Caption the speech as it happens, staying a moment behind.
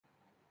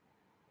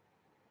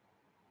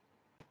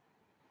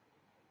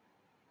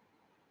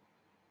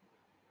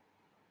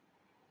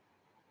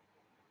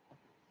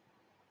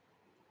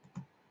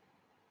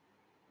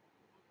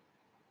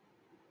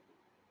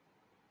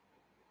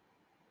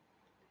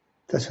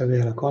Tässä on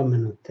vielä 3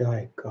 minuuttia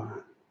aikaa.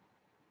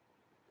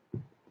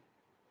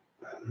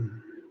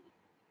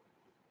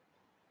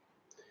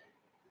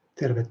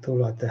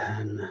 Tervetuloa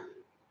tähän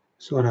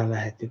suoraan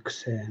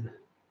lähetykseen.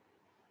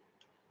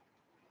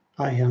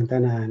 Aihe on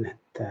tänään,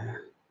 että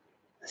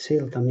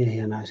Silta miehen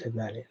ja naisen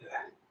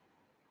välillä.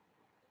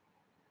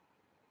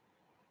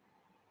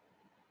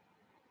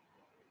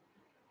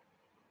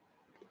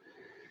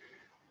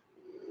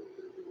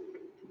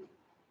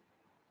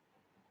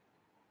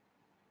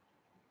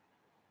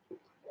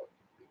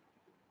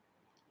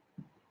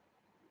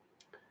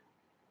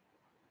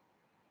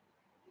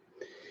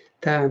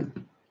 Tämä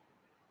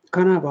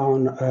kanava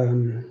on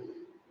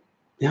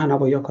ihan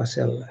avoin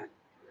jokaiselle.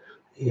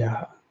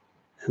 Ja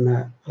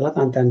mä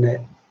latan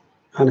tänne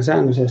aina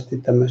säännöllisesti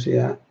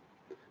tämmöisiä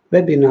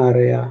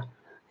webinaareja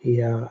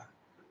ja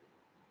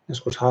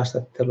joskus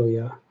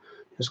haastatteluja,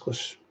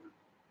 joskus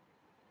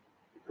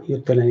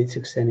juttelen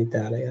itsekseni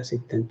täällä ja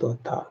sitten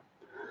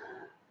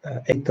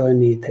editoin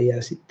niitä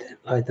ja sitten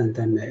laitan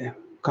tänne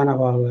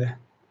kanavalle.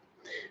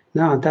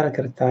 Nämä on tällä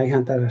kertaa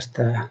ihan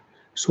tällaista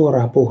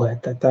suoraa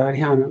puhetta. Tämä on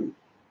ihan,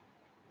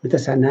 mitä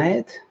sä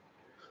näet,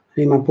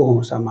 niin mä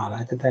puhun samalla,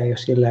 että tämä ei ole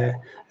sillä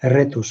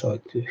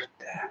retusoitu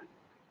yhtään.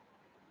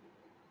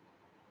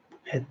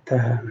 Että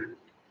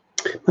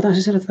mä otan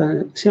se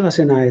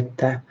sellaisena,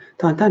 että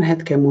tämä on tämän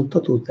hetken mun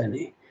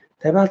totuuteni.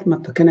 Tämä ei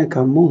välttämättä ole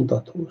kenenkään muun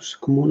totuus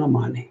kuin mun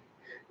omani.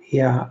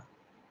 Ja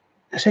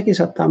sekin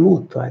saattaa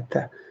muuttua,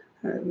 että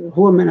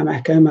huomenna mä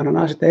ehkä ymmärrän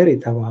asioita eri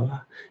tavalla.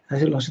 Ja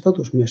silloin se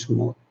totuus myös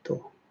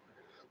muuttuu.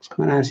 Koska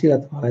mä näen sillä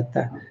tavalla,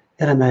 että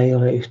elämä ei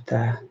ole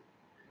yhtään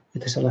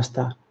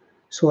sellaista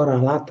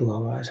suoraa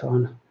latua, vaan se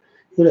on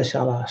ylös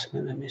ja alas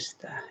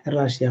menemistä,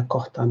 erilaisia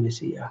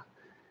kohtaamisia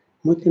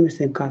muiden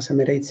ihmisten kanssa,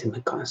 meidän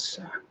itsemme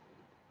kanssa.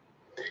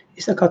 Ja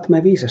sitä kautta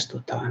me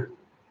viisastutaan.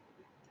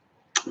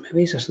 Me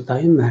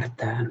viisastutaan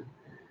ymmärtämään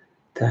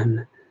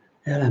tämän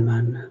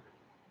elämän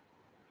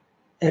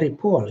eri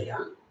puolia.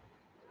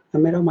 Ja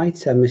meidän oma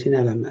itseämme siinä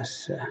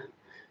elämässä.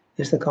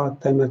 Ja sitä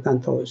kautta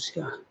ymmärretään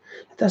toisia.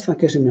 Ja tästä on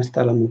kysymys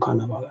täällä mun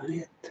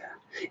kanavallani, että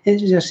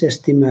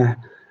ensisijaisesti mä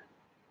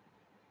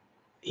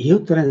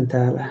juttelen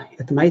täällä,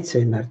 että mä itse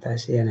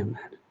ymmärtäisin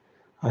enemmän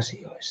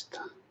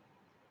asioista.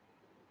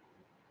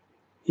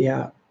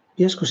 Ja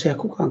joskus ei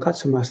kukaan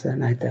katsomassa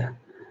näitä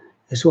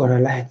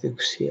suoria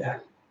lähetyksiä.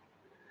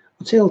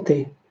 Mutta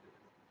silti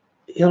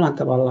jollain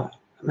tavalla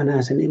mä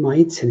näen sen ihan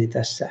itseni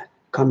tässä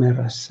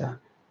kamerassa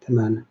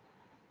tämän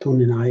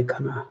tunnin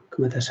aikana,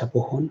 kun mä tässä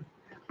puhun.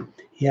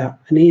 Ja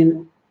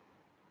niin,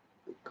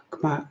 kun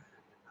mä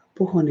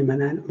puhun, niin mä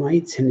näen oma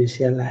itseni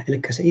siellä,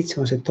 eli se itse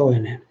on se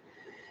toinen.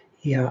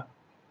 Ja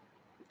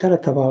tällä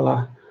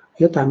tavalla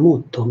jotain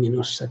muuttuu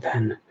minussa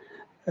tämän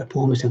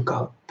puhumisen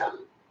kautta.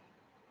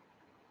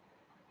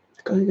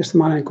 Kaikesta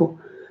mä olen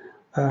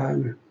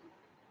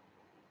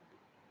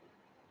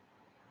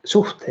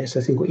suhteessa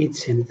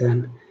itseni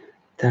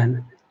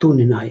tämän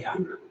tunnin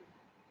ajan.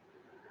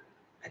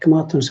 Ehkä mä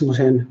oon ottanut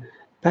semmoisen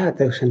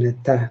päätöksen,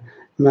 että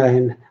mä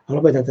en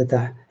lopeta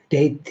tätä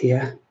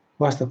deittiä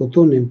vasta kun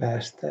tunnin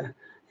päästä. Ja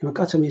mä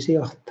katson, mihin se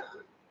johtaa.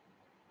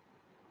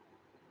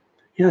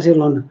 Ja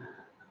silloin,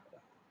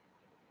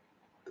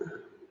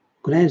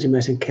 kun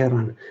ensimmäisen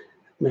kerran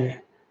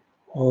me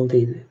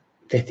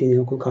tehtiin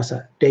jonkun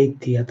kanssa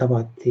deittiä ja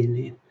tavattiin,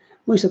 niin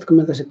muistatko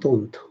miltä se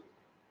tuntui?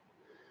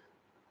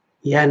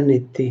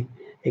 Jännitti,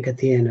 eikä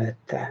tiennyt,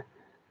 että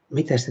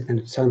mitä sitä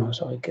nyt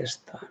sanoisi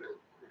oikeastaan.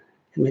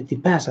 Ja miettii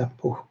päänsä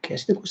puhkea.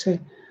 Sitten kun se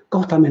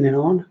kohtaaminen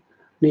on,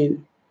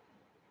 niin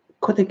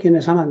kuitenkin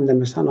ne sanat, mitä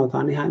me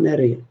sanotaan, on ihan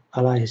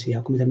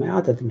erialaisia kuin mitä me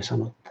ajatellaan, että me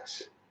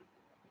sanottaisiin.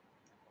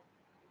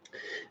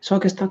 Se on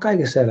oikeastaan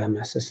kaikessa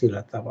elämässä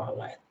sillä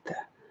tavalla,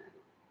 että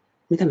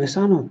mitä me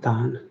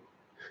sanotaan,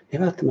 ei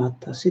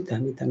välttämättä ole sitä,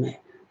 mitä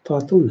me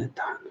tuolla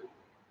tunnetaan.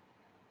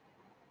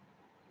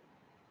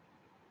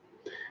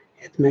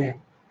 Että meillä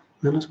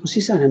on semmoinen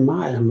sisäinen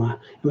maailma,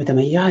 ja mitä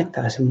me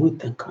jaetaan sen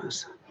muiden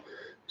kanssa,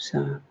 se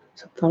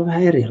saattaa olla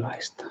vähän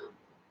erilaista.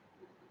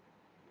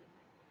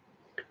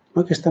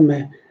 Oikeastaan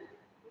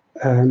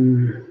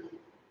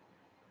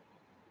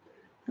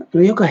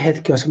joka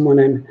hetki on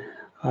semmoinen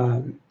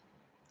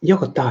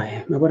joko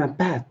tai. Me voidaan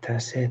päättää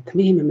se, että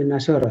mihin me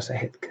mennään seuraavassa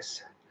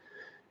hetkessä.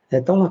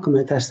 Että ollaanko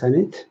me tässä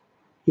nyt,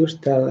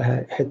 just tällä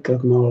hetkellä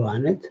kun me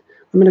ollaan nyt,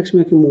 vai mennäänkö me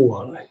jokin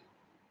muualle.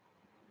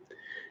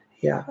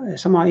 Ja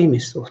sama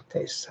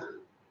ihmissuhteissa.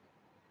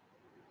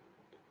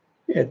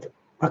 Että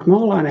vaikka me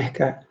ollaan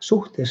ehkä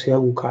suhteessa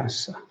jonkun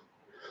kanssa,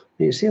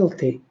 niin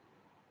silti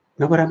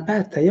me voidaan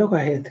päättää joka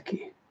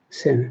hetki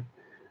sen,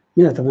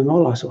 millä tavalla me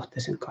ollaan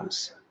suhteessa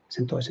kanssa,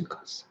 sen toisen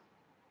kanssa.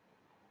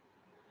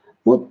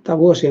 Mutta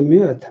vuosien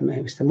myötä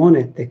meistä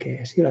monet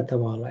tekee sillä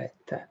tavalla,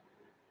 että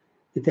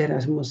me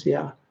tehdään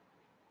semmoisia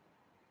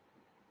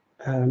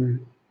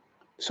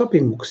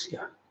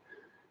sopimuksia,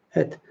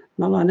 että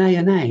me ollaan näin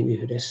ja näin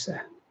yhdessä.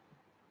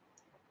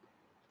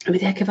 Me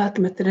ei ehkä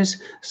välttämättä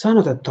edes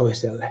sanota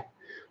toiselle.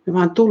 Ne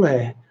vaan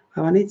tulee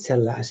aivan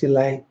itsellään,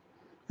 sillä ei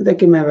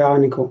jotenkin me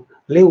vaan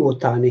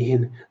liuutaan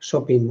niihin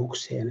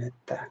sopimuksiin,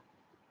 että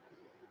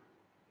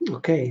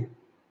okei,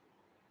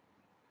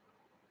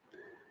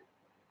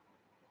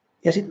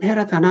 Ja sitten me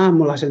herätään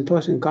aamulla sen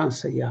toisen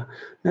kanssa ja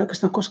me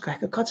oikeastaan koskaan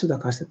ehkä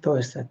katsotakaan sitä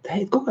toista, että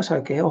hei, kuka sä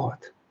oikein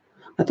oot?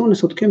 Mä tunnen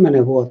sut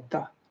 10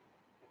 vuotta,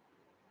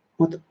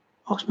 mutta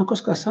onko mä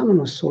koskaan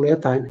sanonut sulle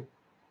jotain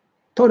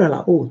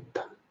todella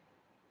uutta?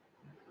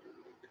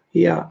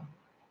 Ja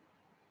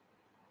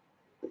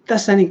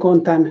tässä niin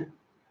on tämän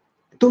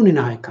tunnin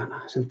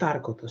aikana sen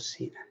tarkoitus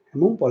siinä. Ja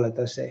mun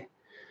puolelta se,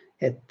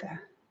 että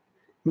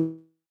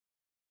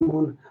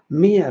mun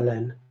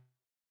mielen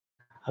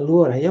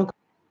luoda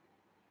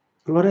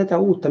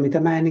jotain uutta, mitä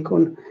mä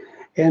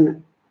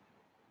en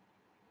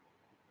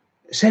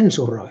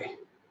sensuroi.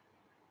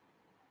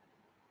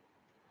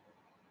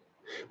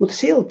 Mutta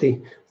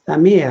silti tämä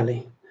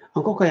mieli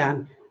on koko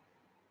ajan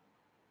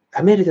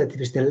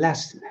meditatiivisesti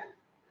läsnä.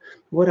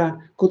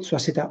 Voidaan kutsua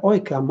sitä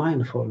oikea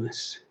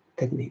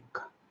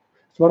mindfulness-tekniikkaa.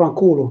 Varmaan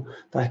kuuluu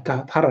tai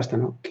ehkä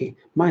harrastanutkin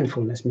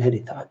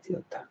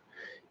mindfulness-meditaatiota.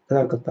 Se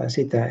tarkoittaa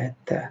sitä,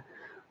 että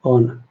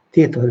on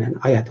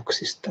tietoinen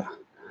ajatuksista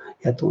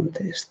ja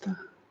tunteista.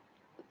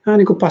 Vähän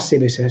niin kuin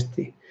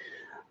passiivisesti,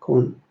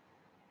 kun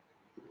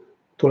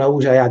tulee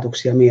uusia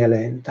ajatuksia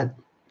mieleen tai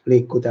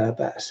liikkuu täällä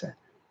päässä.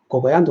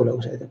 Koko ajan tulee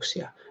uusia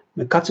ajatuksia.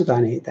 Me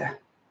katsotaan niitä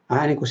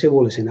vähän niin kuin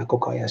sivullisina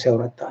koko ajan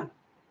seurataan.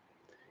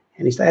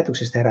 Ja niistä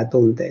ajatuksista herää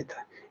tunteita.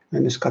 Me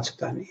myös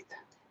katsotaan niitä.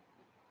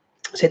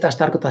 Se taas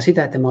tarkoittaa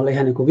sitä, että me ollaan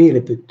ihan niin kuin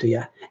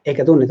viilipyttyjä,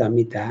 eikä tunneta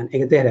mitään,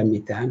 eikä tehdä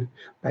mitään.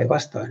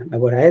 Päinvastoin.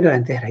 Me voidaan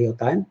edelleen tehdä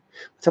jotain, mutta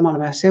samalla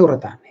me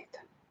seurataan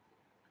niitä.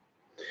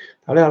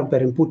 Tämä oli alun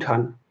perin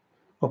Buddhan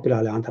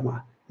oppilaille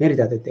antama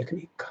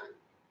meditaatiotekniikka.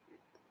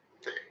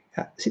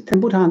 Ja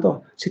sitten Buddha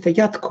antoi sitten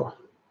jatko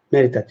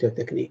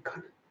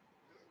meditaatiotekniikan,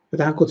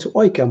 jota hän kutsui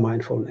oikea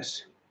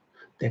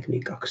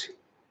mindfulness-tekniikaksi.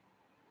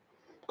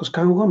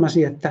 Koska hän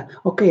huomasi, että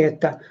okei,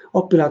 että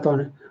oppilaat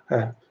on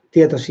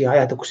tietoisia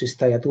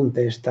ajatuksista ja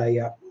tunteista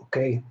ja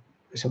okei,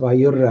 se vaan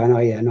jyrrää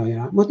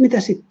nojaa. Mutta mitä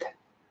sitten?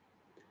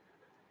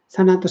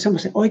 Hän antoi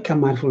semmoisen oikean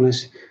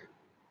mindfulness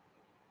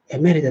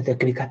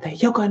meditaatiotekniikan, että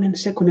jokainen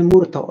sekunnin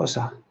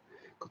murto-osa,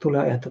 kun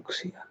tulee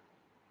ajatuksia,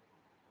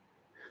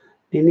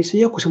 niin niissä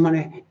on joku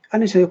semmoinen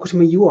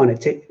juone,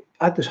 että se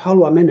ajatus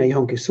haluaa mennä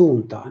johonkin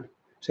suuntaan.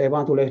 Se ei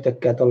vaan tule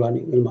yhtäkkiä tuolla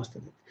niin ilmasta.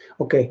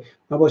 Okei,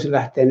 mä voisin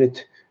lähteä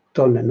nyt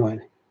tonne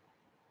noin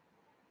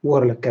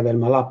vuorelle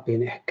kävelemään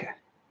Lappiin ehkä.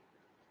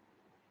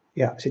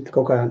 Ja sitten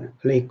koko ajan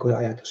liikkuu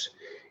ajatus.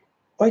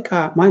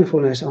 Oikea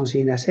mindfulness on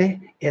siinä se,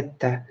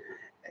 että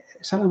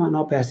salaman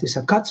nopeasti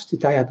sä katsot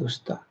sitä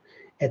ajatusta,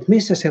 että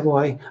missä se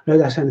voi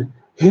löytää sen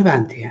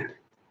hyvän tien.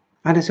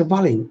 Aina se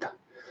valinta,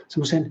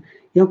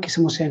 jonkin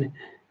semmoisen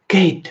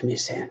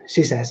kehittymiseen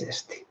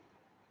sisäisesti.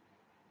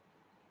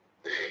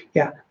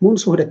 Ja mun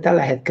suhde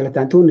tällä hetkellä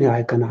tämän tunnin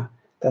aikana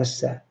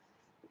tässä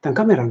tämän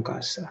kameran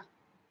kanssa.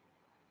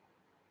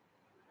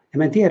 Ja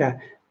mä en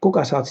tiedä,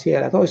 kuka sä oot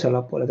siellä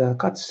toisella puolella, joka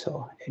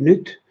katsoo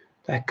nyt,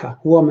 tai ehkä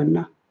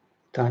huomenna,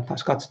 tai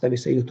taas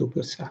katsottavissa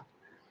YouTubessa.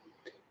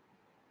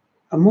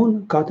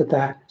 Mun kautta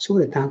tämä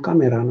suhde tähän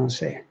kameraan on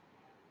se,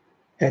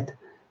 että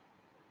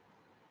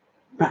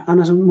mä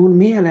annan mun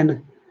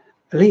mielen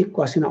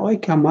liikkua siinä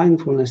oikean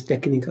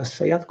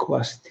mindfulness-tekniikassa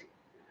jatkuvasti.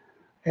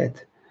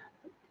 Et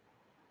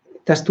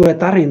tässä tulee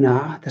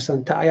tarinaa, tässä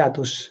on tämä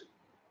ajatus,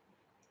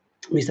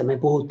 mistä me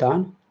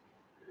puhutaan,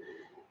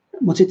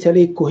 mutta sitten se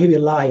liikkuu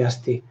hyvin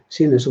laajasti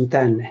sinne sun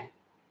tänne,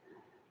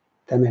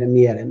 tämä meidän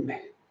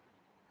mielemme.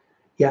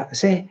 Ja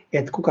se,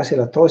 että kuka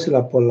siellä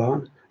toisella puolella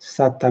on, se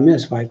saattaa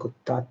myös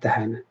vaikuttaa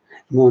tähän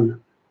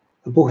mun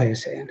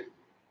puheeseen.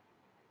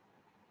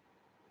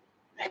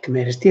 Ehkä me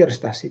ei edes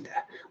tiedostaa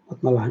sitä, mutta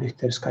me ollaan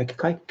yhteydessä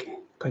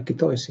kaikki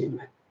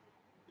toisiimme.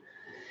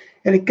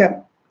 Eli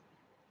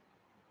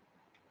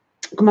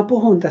kun mä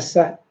puhun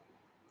tässä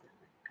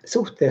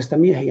suhteesta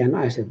miehen ja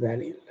naisen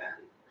välillä,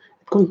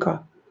 että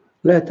kuinka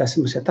löytää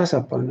semmoisen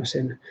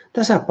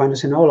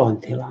tasapainoisen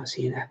olontilan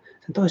siinä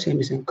sen toisen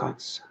ihmisen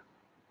kanssa.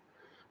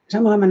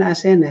 Samalla mä näen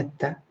sen,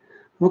 että mä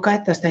voin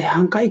käyttää sitä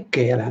ihan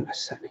kaikkea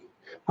elämässäni.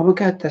 Mä voin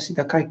käyttää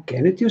sitä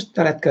kaikkea. Nyt just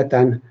tällä hetkellä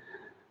tämän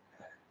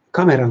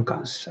kameran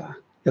kanssa,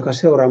 joka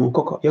seuraa mun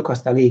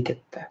jokaista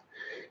liikettä.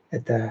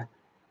 Että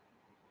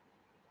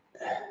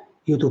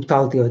YouTube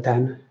taltioi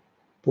tämän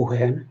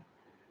puheen.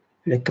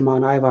 Eli mä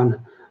oon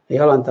aivan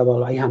jollain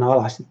tavalla ihan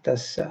alasti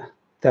tässä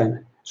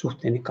tämän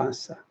suhteeni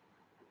kanssa.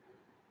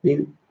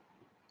 Niin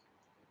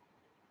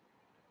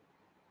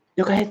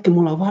joka hetki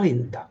mulla on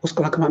valinta.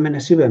 Uskallanko mä mennä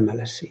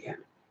syvemmälle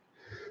siihen?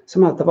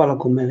 Samalla tavalla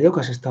kuin meillä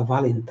jokaisesta on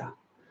valinta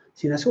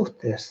siinä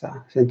suhteessa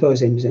sen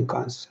toisen ihmisen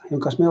kanssa,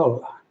 jonka kanssa me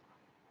ollaan.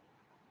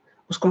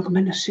 Uskallanko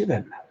mennä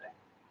syvemmälle?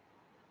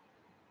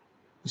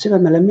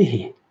 Syvemmälle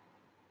mihin?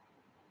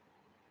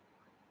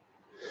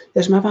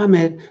 Jos mä vaan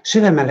menen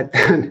syvemmälle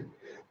tähän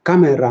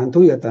kameraan,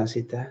 tuijotan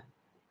sitä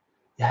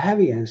ja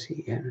häviän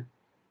siihen,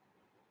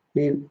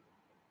 niin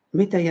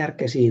mitä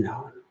järkeä siinä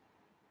on?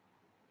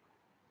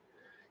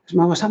 Jos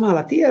mä voin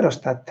samalla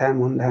tiedostaa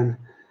tämän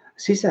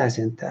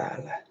sisäisen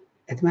täällä,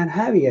 että mä en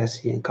häviä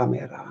siihen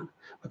kameraan,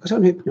 vaikka se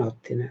on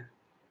hypnoottinen.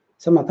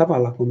 Samalla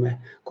tavalla kuin me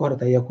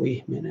kohdataan joku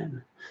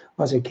ihminen,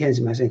 varsinkin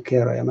ensimmäisen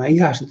kerran, ja mä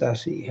ihastutaan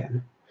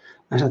siihen.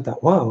 Mä sanon, että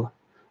wow,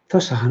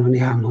 tossahan on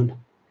ihan mun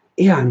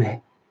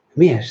ihane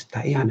mies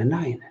tai ihane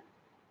nainen.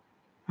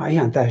 Mä oon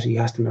ihan täysin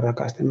ihastunut,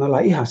 rakastunut. Me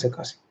ollaan ihan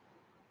sekaisin.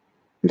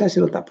 Mitä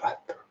silloin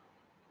tapahtuu?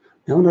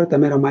 Me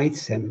unohdetaan meidän oma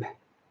itsemme.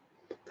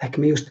 Ehkä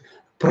me just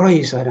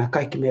projisoidaan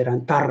kaikki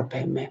meidän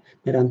tarpeemme,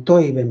 meidän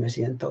toivemme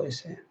siihen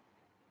toiseen.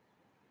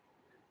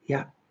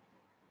 Ja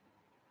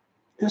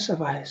jossain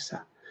vaiheessa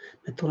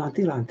me tullaan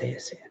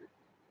tilanteeseen,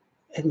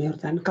 että me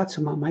joudutaan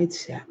katsomaan oma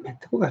itseämme,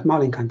 että kuka mä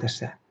olinkaan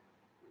tässä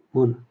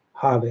mun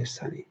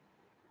haaveessani.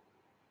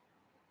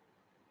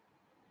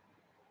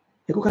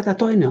 Ja kuka tämä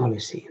toinen oli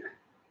siinä?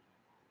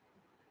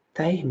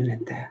 Tämä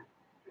ihminen tämä.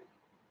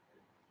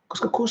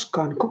 Koska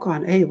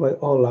kukaan ei voi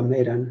olla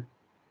meidän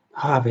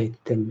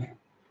haaveittemme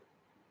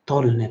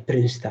todellinen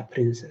prinssi tai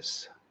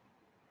prinsessa.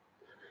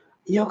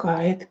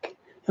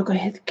 Joka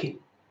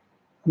hetki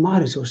on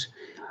mahdollisuus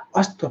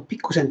astua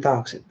pikkusen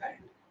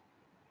taaksepäin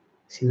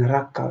siinä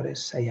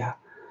rakkaudessa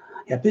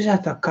ja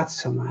pysähtyä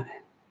katsomaan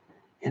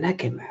ja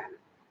näkemään,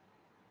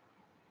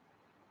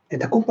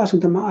 että kumpaan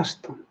suuntaan mä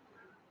astun.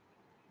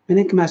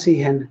 Menenkö mä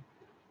siihen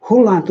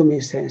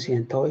hullaantumiseen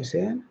siihen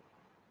toiseen?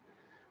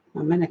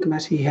 Vai menenkö mä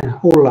siihen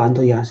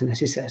hullaantujaan siinä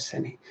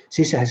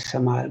sisäisessä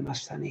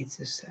maailmassani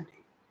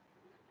itsessäni?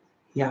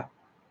 Ja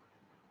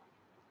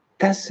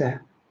tässä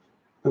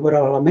me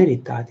voidaan olla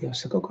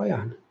meditaatiossa koko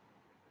ajan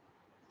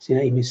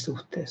siinä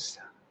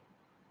ihmissuhteessa.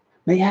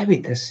 Me ei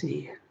hävitä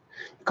siihen,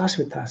 me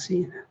kasvetaan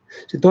siinä.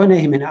 Se toinen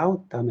ihminen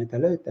auttaa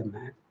meitä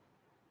löytämään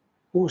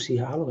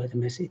uusia alueita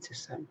meissä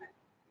itsessämme.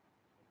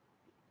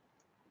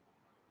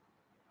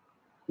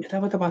 Ja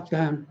tämä voi tapahtua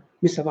ihan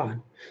missä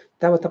vaan.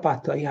 Tämä voi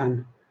tapahtua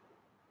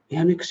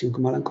ihan yksin,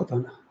 kun mä olen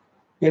kotona.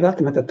 Me ei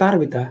välttämättä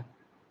tarvita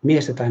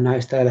miestä tai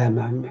naista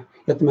elämäämme,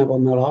 jotta me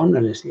voimme olla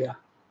onnellisia.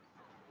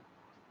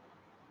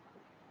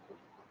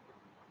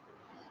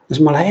 Jos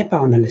me ollaan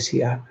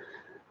epäonnellisia,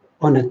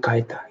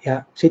 onnekkaita,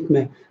 ja sitten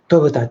me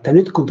toivotaan, että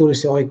nyt kun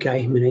tulisi se oikea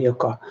ihminen,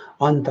 joka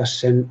antaisi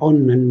sen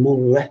onnen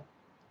mulle,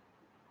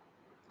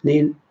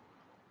 niin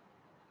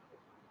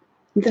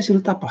mitä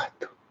silloin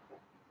tapahtuu?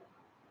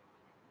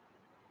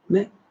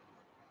 Me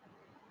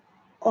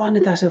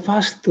annetaan se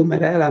vastuu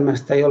meidän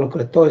elämästä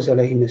jollekulle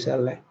toiselle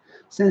ihmiselle.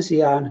 Sen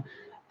sijaan,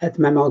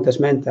 että me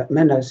oltaisiin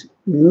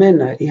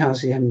mennä ihan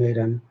siihen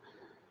meidän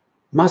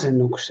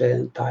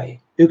masennukseen tai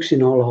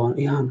yksinoloon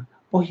ihan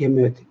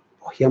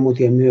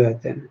pohjamutien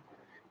myöten.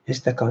 Ja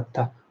sitä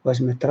kautta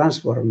voisimme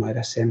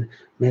transformoida sen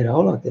meidän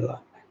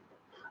olotilamme.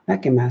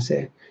 Näkemään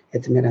se,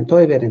 että meidän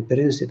toiveiden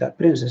prinssi tai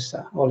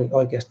prinsessa oli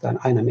oikeastaan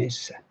aina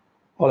meissä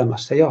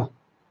olemassa jo.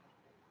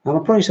 Me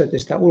ollaan projisoitu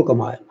sitä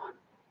ulkomaailmaan.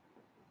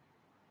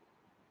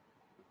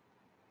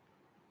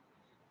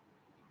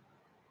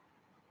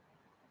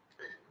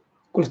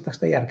 Kuulostaako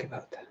sitä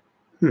järkevältä?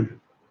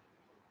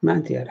 Mä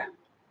en tiedä.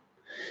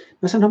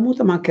 Mä sanon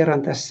muutaman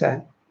kerran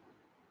tässä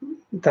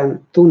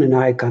tämän tunnin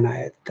aikana,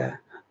 että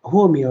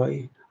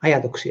huomioi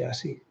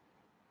ajatuksiasi.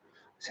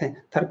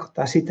 Se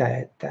tarkoittaa sitä,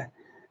 että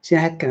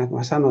siinä hetkenä, kun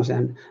mä sanon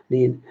sen,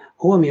 niin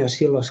huomioi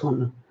silloin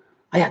sun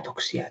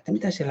ajatuksia, että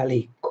mitä siellä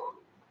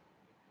liikkuu.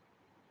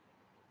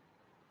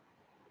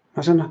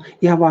 Mä sanon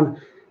ihan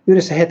vaan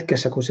yhdessä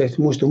hetkessä, kun se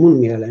muistuu mun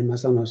mieleen, mä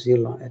sanon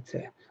silloin, että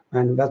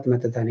mä en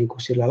välttämättä tätä niin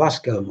kuin sillä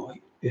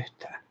laskelmoi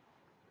yhtään.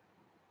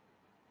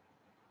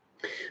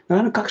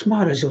 Meillä on 2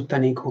 mahdollisuutta,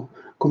 niin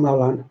kun me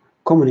ollaan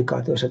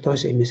kommunikaatiossa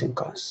toisen ihmisen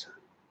kanssa.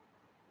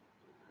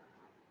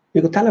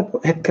 Niin kuin tällä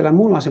hetkellä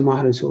mulla on se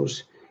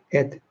mahdollisuus,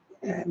 että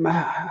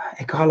mä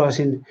ehkä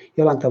haluaisin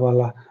jollain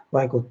tavalla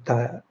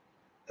vaikuttaa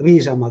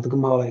viisaammalta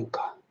kuin mä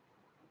olenkaan.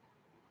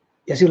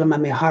 Ja silloin mä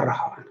menen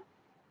harhaan.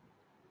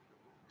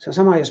 Se on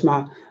sama, jos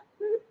mä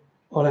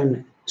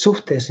olen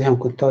suhteessa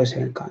jonkun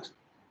toiseen kanssa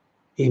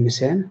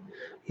ihmiseen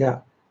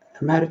ja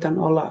mä yritän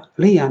olla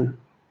liian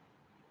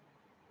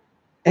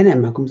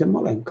enemmän kuin mitä mä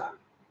olenkaan.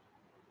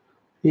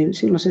 Niin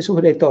silloin se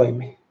suhde ei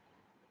toimi.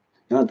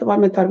 Jollain tavalla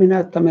me tarvitsemme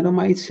näyttää meidän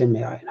oma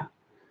itsemme aina.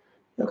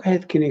 Joka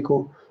hetki niin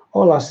kuin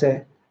olla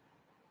se,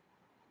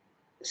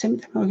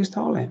 mitä me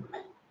oikeastaan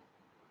olemme.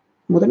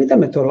 Mutta mitä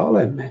me tuolla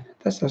olemme?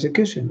 Tässä on se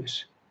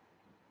kysymys.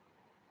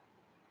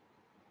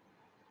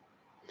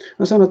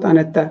 No sanotaan,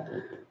 että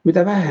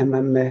mitä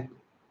vähemmän me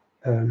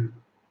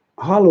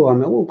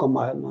haluamme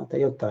ulkomaailmalta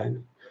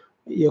jotain,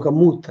 joka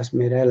muuttaisi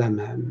meidän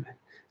elämäämme,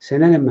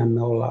 sen enemmän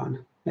me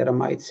ollaan meidän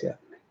oma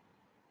itseämme.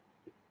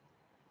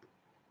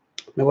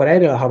 Me voidaan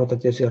edellä haluta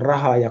tietysti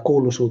rahaa ja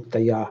kuuluisuutta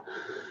ja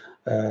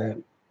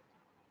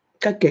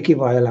kaikkea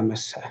kivaa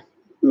elämässä.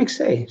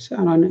 Miksei? Se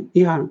on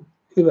ihan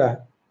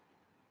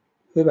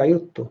hyvä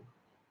juttu.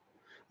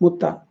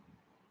 Mutta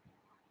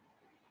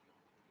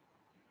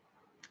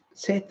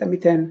se, että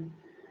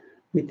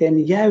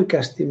miten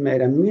jäykästi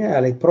meidän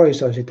mieli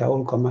projisoi sitä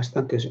ulkomaista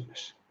on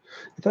kysymys.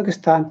 Että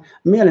oikeastaan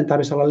mielen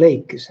tarvitsisi olla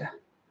leikkisä.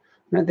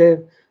 Meidän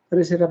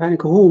tarvitsisi vähän niin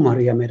kuin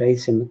huumoria meidän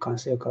itsemme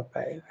kanssa joka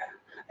päivä.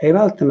 Ei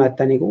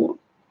välttämättä niin kuin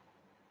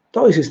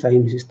toisista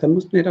ihmisistä,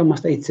 mutta meidän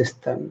omasta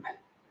itsestämme.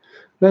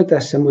 Löytää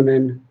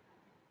semmoinen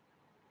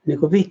niin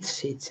kuin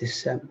vitsi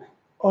itsessämme.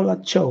 Olla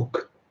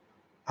joke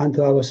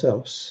unto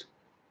ourselves.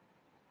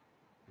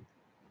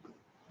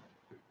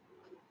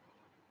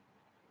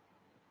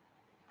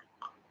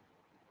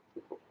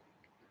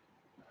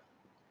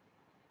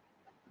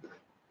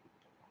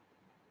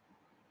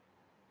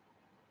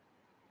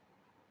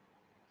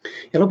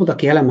 Ja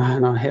lopultakin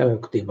elämähän on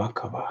helvetin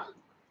vakavaa.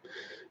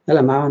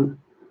 Elämä on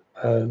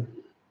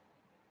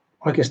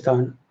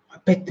oikeastaan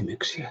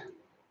pettymyksiä.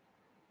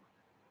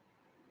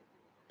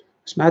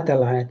 Jos me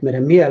ajatellaan, että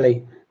meidän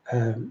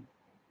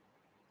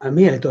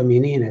mieli toimii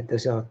niin, että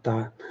se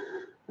ottaa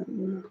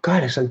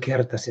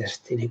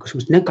 8-kertaisesti niin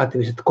sellaiset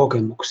negatiiviset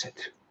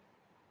kokemukset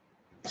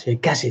siihen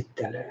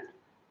käsittelyyn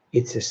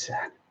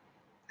itsessään,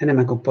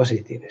 enemmän kuin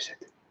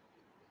positiiviset.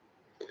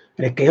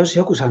 Eli jos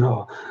joku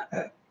sanoo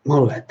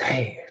mulle, että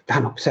hei,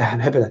 Anup,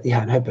 sähän höpötät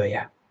ihan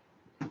höpöjä.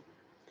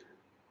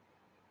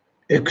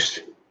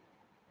 1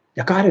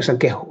 ja 8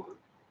 kehua,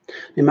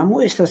 niin mä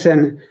muistan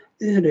sen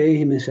yhden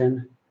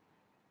ihmisen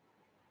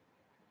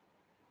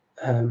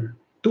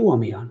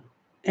tuomion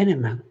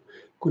enemmän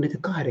kuin niitä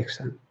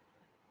 8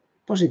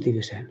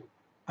 positiivisen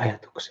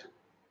ajatuksen.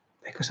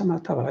 Ehkä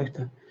samalla tavalla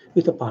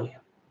yhtä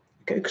paljon.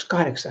 Eikä 1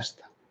 8.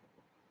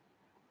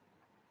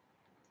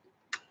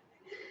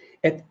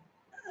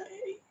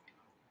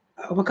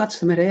 Kun mä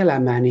katson meidän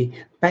elämää,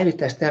 niin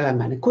päivittäistä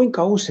elämää, niin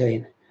kuinka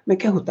usein me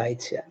kehutaan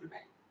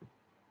itseämme?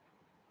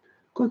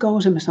 Kuinka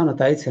usein me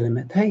sanotaan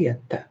itsellemme, että hei,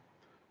 että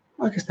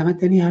oikeastaan mä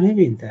teen ihan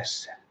hyvin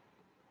tässä.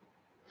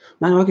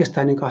 Mä en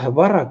oikeastaan niin kauhean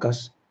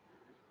varakas,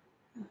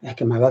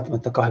 ehkä mä en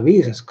välttämättä kauhean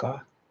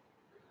viisaskaan,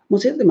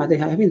 mutta silti mä teen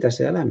ihan hyvin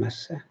tässä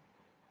elämässä.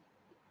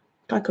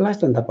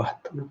 Kaikenlaista on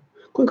tapahtunut.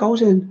 Kuinka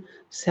usein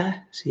sä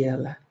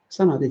siellä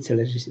sanot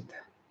itsellesi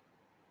sitä?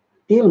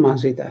 Ilman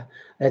sitä,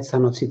 että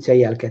sanot sitten sen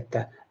jälkeen,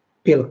 että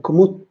pilkku,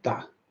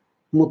 mutta.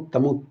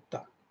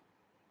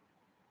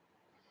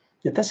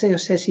 Ja tässä ei ole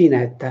se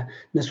siinä, että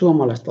me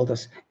suomalaiset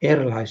oltaisiin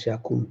erilaisia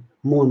kuin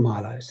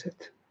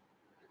muunmaalaiset.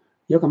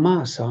 Joka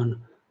maassa on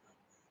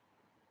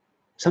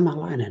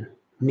samanlainen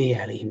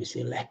mieli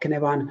ihmisille. Ehkä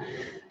ne vaan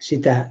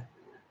sitä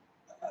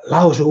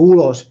lausuu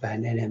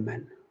ulospäin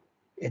enemmän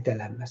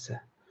etelämmässä,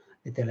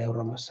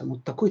 Etelä-Euroopassa,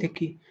 mutta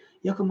kuitenkin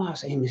joka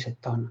maassa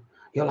ihmiset on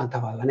jollain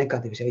tavalla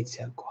negatiivisia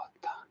itseään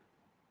kohtaan.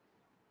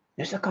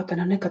 Ja sitä kautta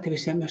ne on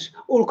negatiivisia myös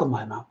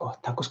ulkomaailmaa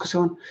kohtaan, koska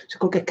se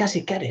kulkee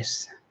käsi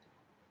kädessä.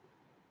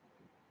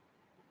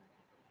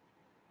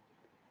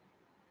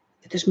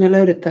 Että jos me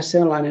löydettäisiin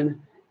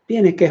sellainen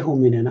pieni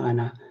kehuminen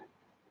aina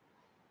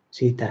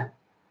siitä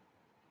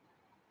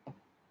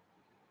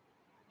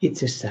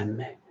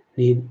itsessämme,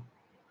 niin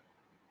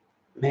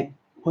me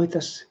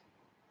voitaisiin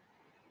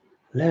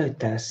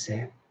löytää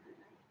se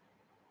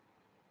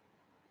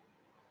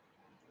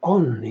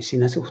onni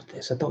siinä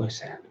suhteessa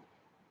toiseen.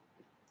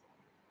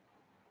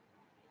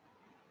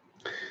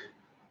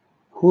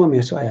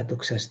 Huomio sun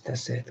ajatuksesi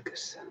tässä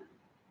hetkessä.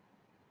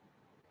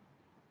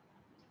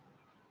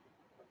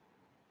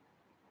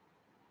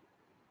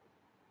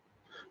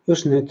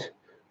 Jos nyt,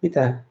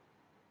 mitä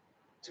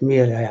se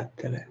mieli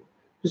ajattelee?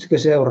 Pystykö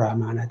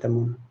seuraamaan näitä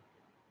mun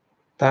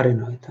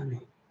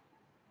tarinoitani?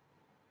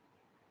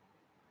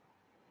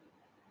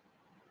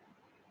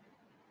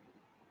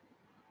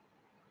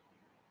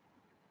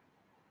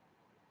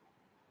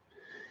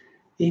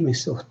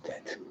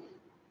 Ihmissuhteet.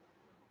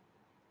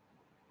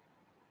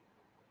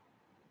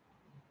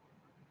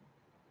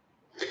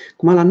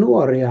 Kun me ollaan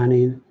nuoria,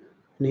 niin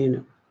me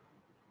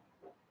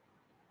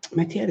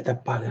ei tiedetä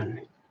paljon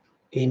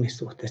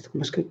ihmissuhteista,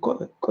 kun me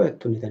ollaan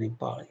koettu niitä niin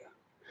paljon.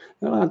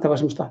 Me ollaan tavallaan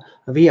semmoista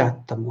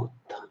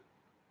viattomuutta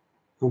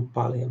on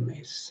paljon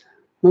meissä.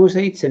 Mä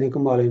muistan itse,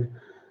 kun mä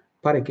olin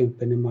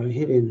parikymppinen, mä olin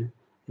hyvin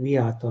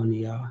viaton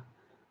ja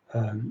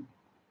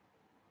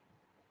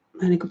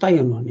mä en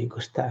tajunnut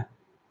sitä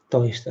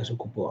toista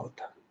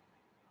sukupuolta.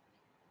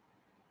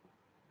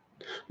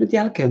 Nyt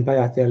jälkeenpäin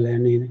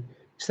ajatellen, niin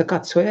sitä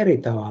katsoo eri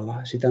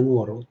tavalla sitä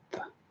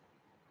nuoruutta,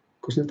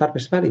 kun siinä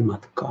tarpeeksi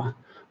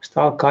välimatkaa.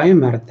 Sitä alkaa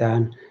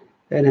ymmärtää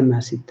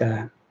enemmän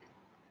sitä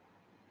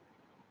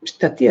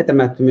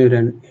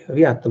tietämättömyyden ja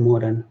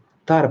viattomuuden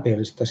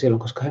tarpeellista silloin,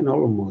 koska hän on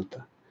ollut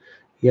muuta.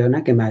 Ja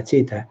näkemään, että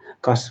siitä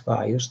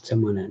kasvaa just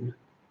semmoinen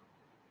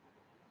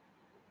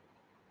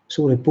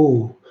suuri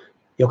puu,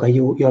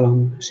 jolla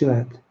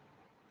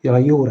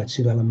on juuret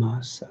syvällä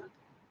maassa.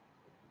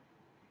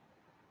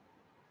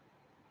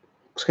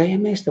 Koska ei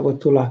meistä voi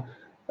tulla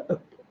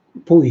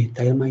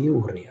puita ilman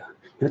juuria.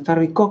 Meidän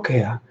tarvitsee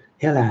kokea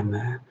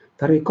elämää,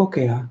 tarvitsee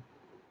kokea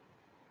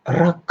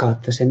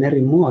rakkautta sen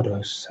eri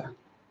muodoissa.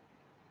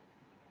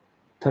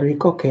 Tarvitsee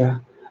kokea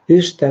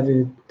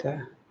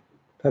ystävyyttä,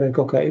 tarvitsee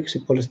kokea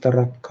yksipuolista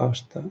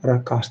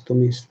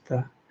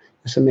rakastumista,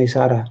 jossa me ei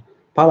saada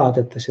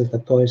palautetta siltä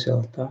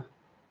toiselta.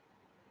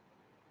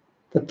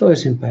 Tai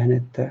toisinpäin,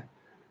 että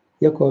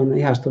joku on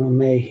ihastunut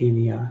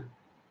meihin ja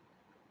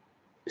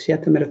se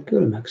jättää meidät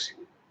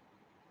kylmäksi.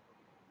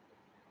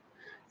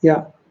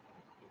 Ja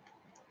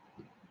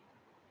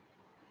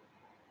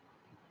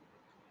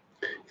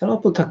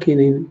lopultakin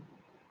niin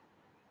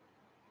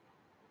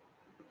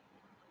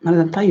mä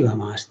aletaan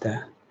tajuamaan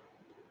sitä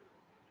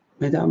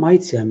meitä oma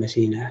itseämme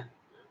siinä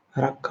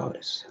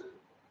rakkaudessa,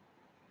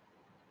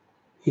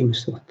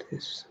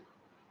 ihmissuhteessa.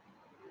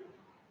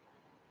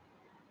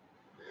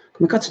 Kun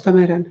me katsotaan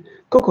meidän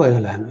koko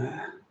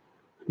elämää,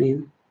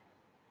 niin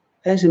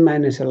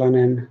ensimmäinen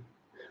sellainen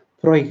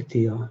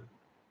projektio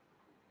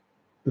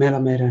meillä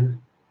on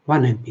meidän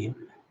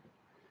vanhempimme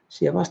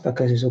siihen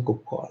vastakkaisiin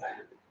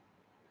sukupuoleen.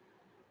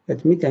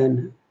 Että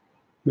miten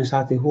me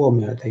saatiin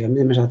huomioita ja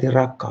miten me saatiin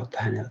rakkautta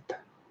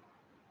häneltä.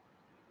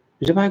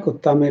 Ja se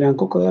vaikuttaa meidän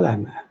koko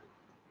elämään.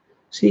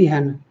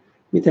 Siihen,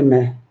 miten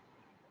me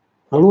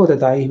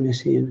luotetaan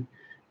ihmisiin,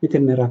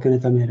 miten me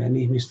rakennetaan meidän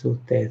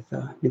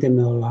ihmissuhteita, miten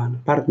me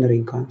ollaan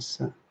partnerin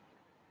kanssa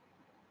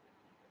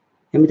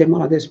ja miten me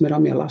ollaan tietysti meidän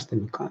omien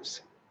lastemme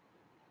kanssa.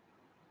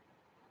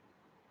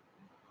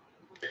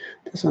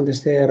 Tässä on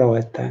tietysti ero,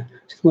 että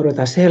sitten me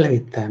ruvetaan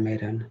selvittää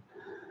meidän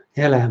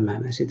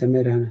elämäämme, sitä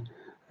meidän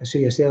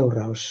syy- ja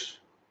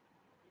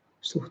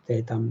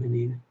seuraussuhteitamme,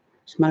 niin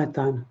sitten me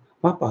aletaan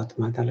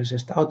vapautumaan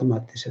tällaisesta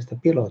automaattisesta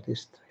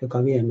pilotista,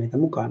 joka vie meitä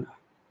mukanaan.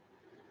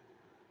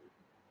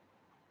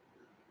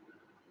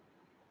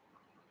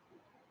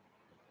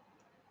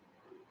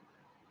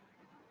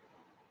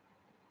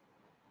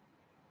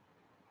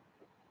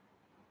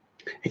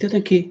 Että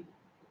jotenkin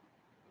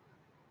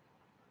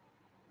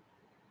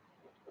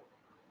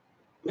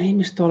me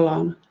ihmiset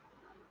ollaan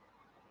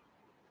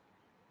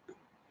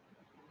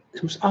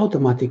semmoisessa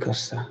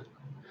automatikassa,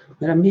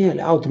 meidän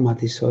mieli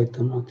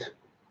automatisoitunut.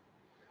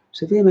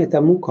 Se vie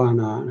meitä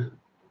mukanaan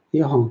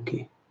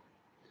johonkin.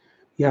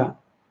 Ja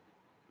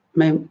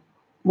me ei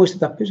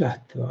muisteta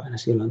pysähtyä aina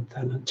silloin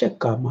tällöin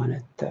tsekkaamaan,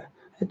 että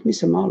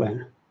missä mä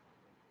olen.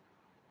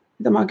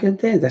 Mitä mä oikein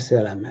teen tässä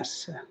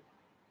elämässä.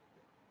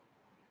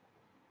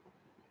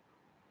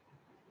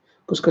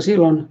 Koska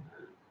silloin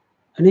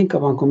niin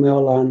kauan kun me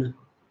ollaan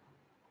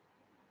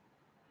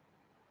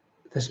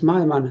tässä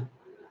maailman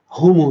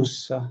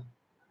humussa,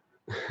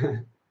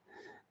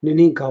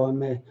 niin kauan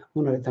me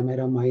unohdetaan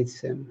meidän oma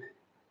itsemme.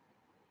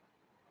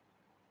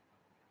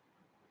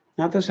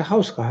 Ja tosi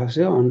hauskaahan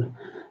se on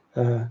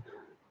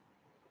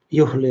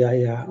juhlia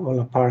ja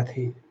olla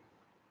party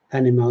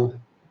animal.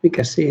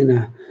 Mikä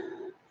siinä?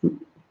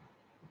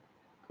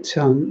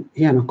 Se on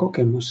hieno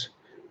kokemus,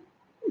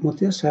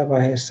 mutta jossain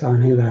vaiheessa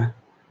on hyvä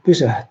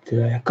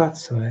pysähtyä ja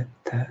katsoa,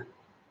 että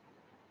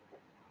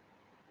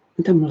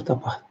mitä minulla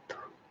tapahtuu.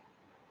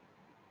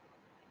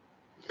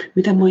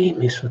 Mitä mun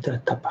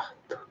ihmissuhteelle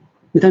tapahtuu?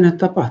 Mitä ne on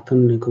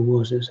tapahtunut niin kuin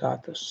vuosien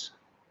saatossa?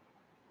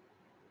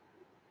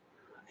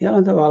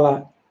 Jollain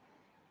tavalla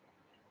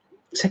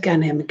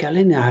sekään ei ole mikään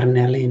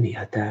lineaarinen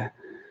linja, tämä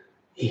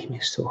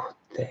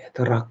ihmissuhteet,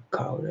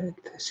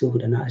 rakkaudet,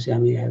 suhde naisen ja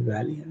miehen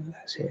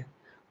välillä, se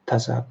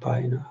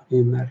tasapaino,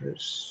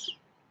 ymmärrys.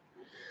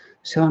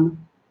 Se on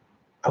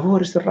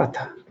vuoristorata.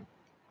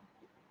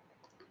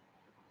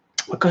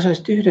 Vaikka sä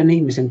olisit yhden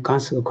ihmisen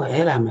kanssa koko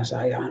elämänsä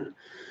ajan,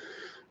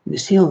 niin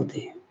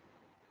silti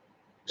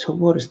se on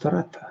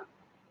vuoristorata.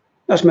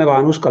 Jos me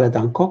vaan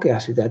uskalletaan kokea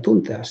sitä ja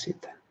tuntea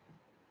sitä.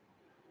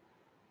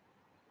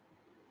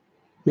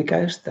 Mikä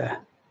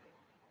estää?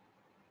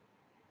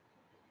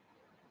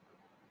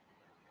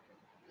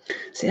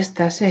 Se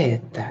estää se,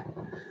 että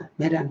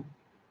meidän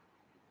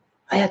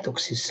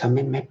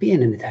ajatuksissamme me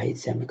pienennetään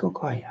itseämme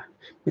koko ajan.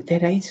 Me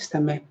tehdään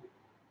itsestämme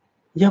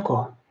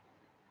joko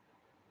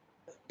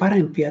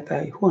parempia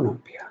tai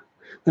huonompia.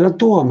 Meillä on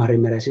tuomari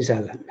meidän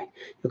sisällämme,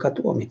 joka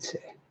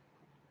tuomitsee.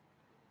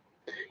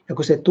 Ja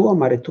kun se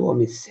tuomari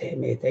tuomitsee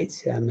meitä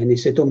itseämme, niin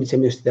se tuomitsee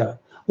myös sitä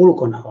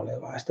ulkona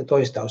olevaa, sitä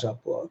toista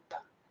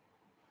osapuolta.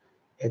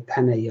 Että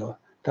hän ei ole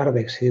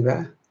tarpeeksi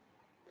hyvä.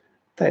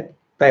 Tai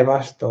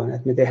päinvastoin,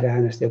 että me tehdään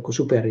hänestä joku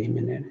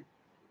superihminen,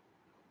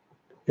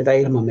 jota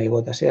ilman me ei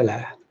voitaisiin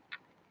elää.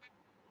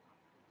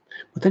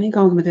 Mutta niin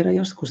kauan kuin me tehdään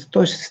joskus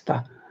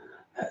toisesta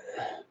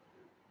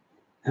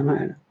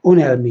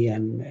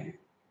unelmiemme,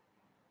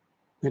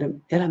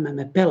 meidän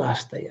elämämme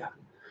pelastaja,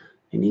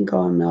 niin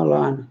kauan me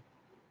ollaan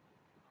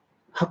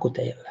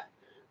hakuteillä.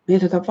 Me ei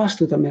oteta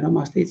vastuuta meidän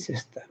omasta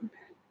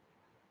itsestämme.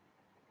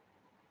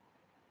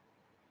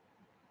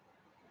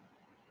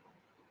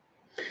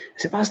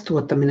 Se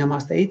vastuuttaminen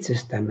omasta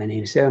itsestämme,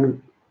 niin se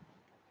on,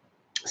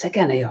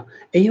 sekään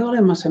ei ole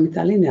olemassa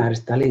mitään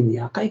lineaarista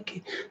linjaa.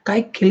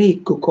 Kaikki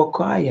liikkuu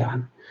koko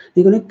ajan.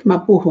 Niin kuin nyt kun mä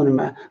puhun, niin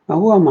mä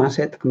huomaan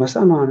se, että kun mä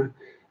sanon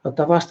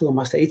ottaa vastuu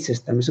omasta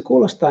itsestämme, se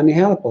kuulostaa niin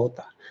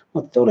helpolta,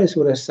 mutta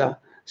todellisuudessa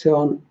se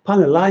on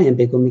paljon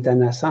laajempi kuin mitä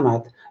nämä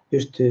sanat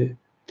pystyy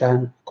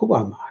tämän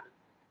kuvaamaan.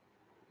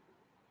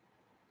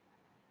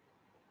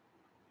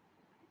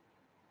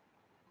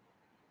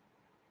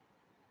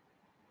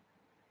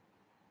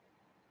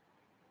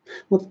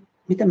 Mutta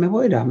mitä me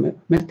voidaan?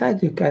 Meidän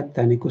täytyy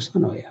käyttää niin kuin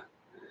sanoja.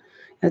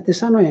 Ja näiden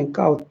sanojen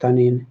kautta,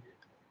 niin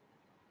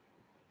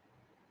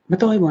mä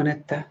toivon,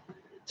 että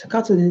sä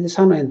katsot niiden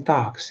sanojen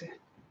taakse.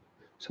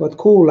 Sä voit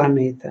kuulla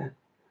niitä.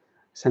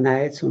 Sä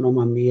näet sun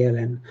oman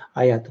mielen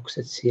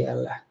ajatukset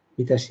siellä,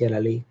 mitä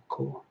siellä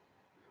liikkuu.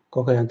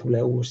 Koko ajan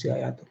tulee uusia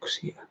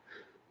ajatuksia,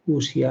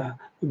 uusia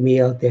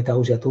mielteitä,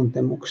 uusia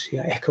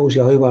tuntemuksia, ehkä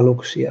uusia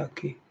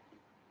oivalluksiakin.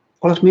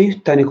 Ollaanko me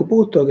yhtään niin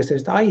puhuttu oikeastaan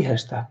sitä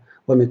aiheesta,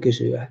 voimme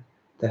kysyä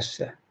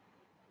tässä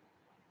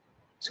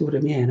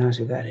suhde miehen ja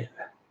naisen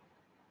välillä.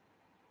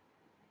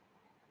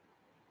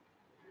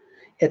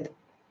 Et,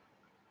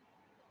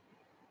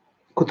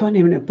 kun toinen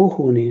ihminen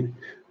puhuu,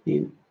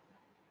 niin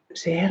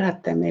se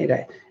herättää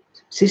meidän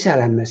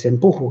sisällämme sen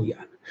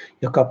puhujan,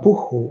 joka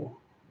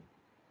puhuu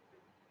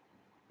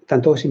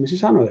tämän toisen ihmisen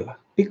sanoilla,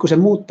 pikkusen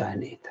muuttaen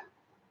niitä.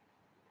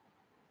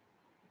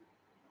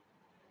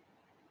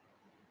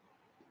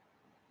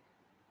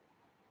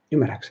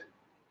 Ymmärrätkö?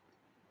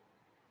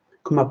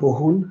 Kun mä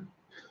puhun,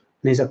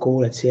 niin sä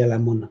kuulet siellä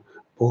mun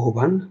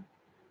puhuvan.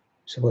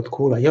 Sä voit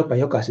kuulla jopa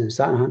jokaisen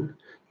sanan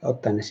ja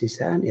ottaa ne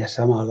sisään ja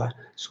samalla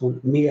sun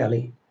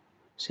mieli,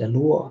 se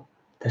luo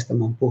tästä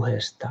mun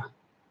puheesta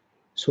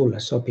sulle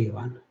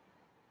sopivan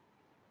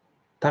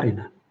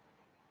tarinan.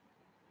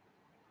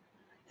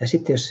 Ja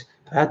sitten jos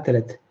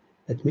ajattelet,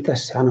 että mitä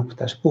se Anup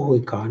tässä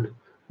puhuikaan,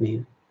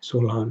 niin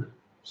sulla on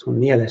sun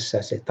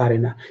mielessä se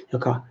tarina,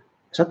 joka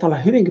saattaa olla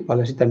hyvinkin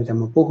paljon sitä, mitä mä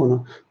oon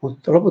puhunut,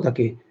 mutta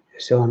lopultakin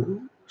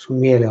sun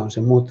mieli on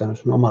sen muuttanut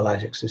sun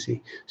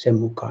omalaiseksesi sen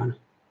mukaan,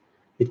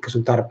 mitkä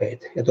sun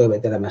tarpeet ja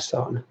toiveet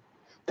elämässä on.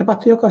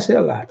 Tapahtuu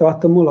jokaisella,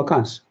 tapahtuu mulla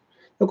kanssa.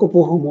 Joku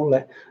puhuu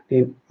mulle,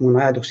 niin mun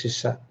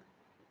ajatuksissa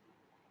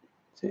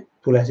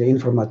tulee se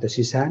informaatio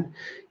sisään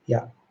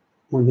ja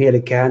mun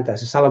mieli kääntää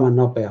se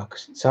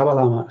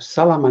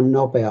salaman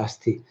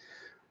nopeasti.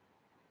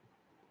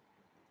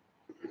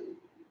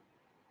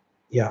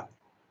 Ja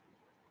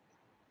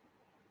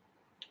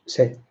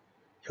se,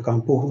 joka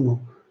on puhunut,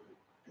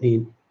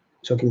 niin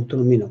se onkin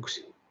muuttunut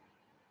minuksi.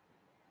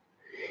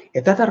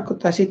 Ja tämä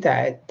tarkoittaa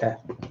sitä, että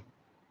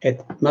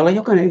me ollaan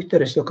jokainen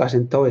yhteydessä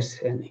jokaisen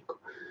toiseen niin kuin,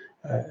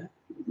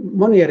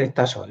 moni eri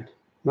tasoin.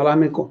 Me ollaan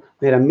niin kuin,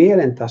 meidän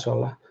mielen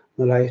tasolla,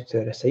 me ollaan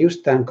yhteydessä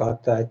just tämän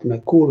kautta, että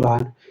me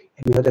kuullaan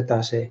ja me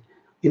otetaan se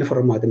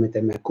informaatio,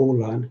 miten me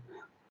kuullaan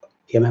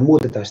ja me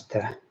muutetaan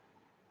sitä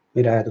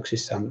meidän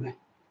ajatuksissamme.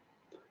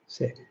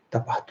 Se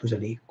tapahtuu, se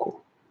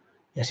liikkuu.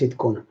 Ja sitten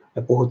kun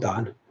me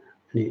puhutaan,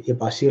 niin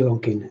jopa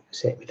silloinkin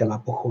se, mitä mä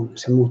puhun,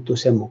 se muuttuu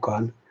sen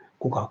mukaan,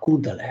 kuka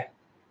kuuntelee.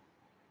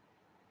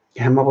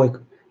 Eihän mä voi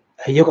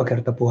joka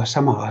kerta puhua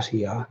samaa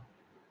asiaa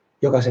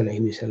jokaiselle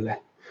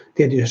ihmiselle.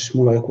 Tietysti jos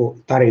mulla on joku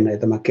tarina,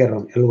 jota mä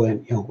kerron ja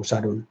luen jonkun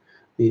sadun,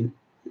 niin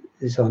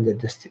se on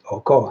tietysti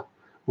ok.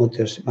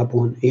 Mutta jos mä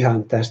puhun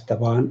ihan tästä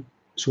vaan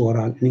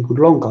suoraan niin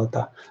kuin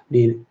lonkalta,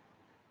 niin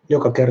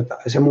joka kerta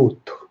se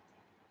muuttuu.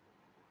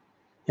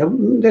 Ja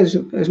tietysti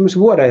esimerkiksi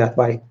vuodenajat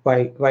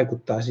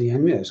vaikuttaa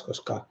siihen myös,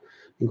 koska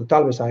niin kuin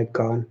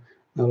talvisaikaan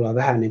me ollaan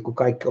vähän niin kuin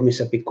kaikki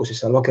omissa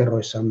pikkusissa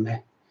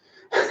lokeroissamme.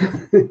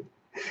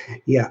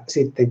 Ja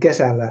sitten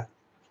kesällä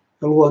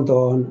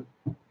luonto on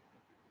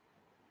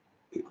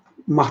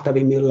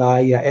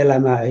mahtavimmillaan ja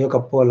elämää joka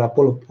puolella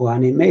pulppua,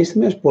 niin meistä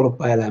myös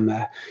pulppaa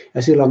elämää.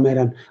 Ja silloin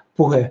meidän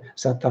puhe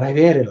saattaa olla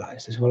hyvin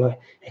erilaista. Se voi olla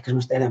ehkä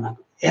semmoista enemmän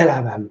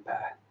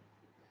elävämpää.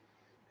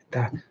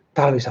 Tämä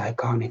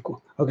talvisaika on niin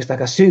kuin oikeastaan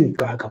aika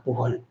synkkä aika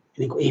puhua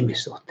niin kuin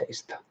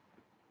ihmissuhteista.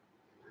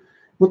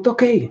 Mutta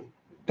okei,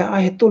 tämä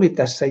aihe tuli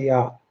tässä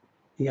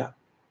ja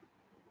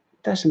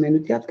tässä me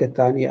nyt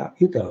jatketaan ja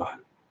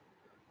jutellaan.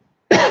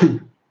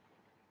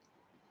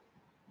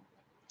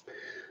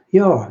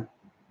 Joo.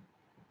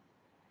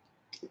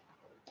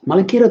 Mä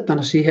olin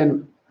kirjoittanut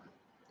siihen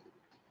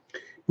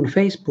mun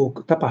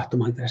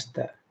Facebook-tapahtuman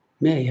tästä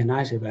miehen ja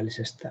naisen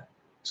välisestä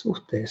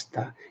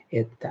suhteesta,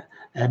 että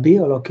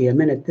biologia ja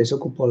menneiden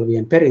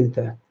sukupolvien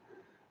perintö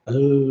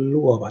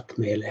luovat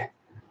meille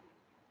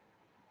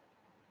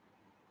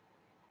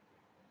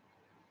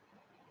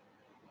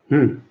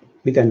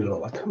miten ne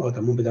luovat?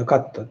 Oota, mun pitää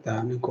katsoa.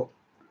 Tää niin kuin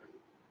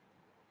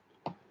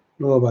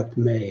luovat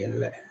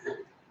meille.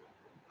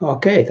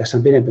 Okei, tässä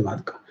on pidempi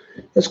matka.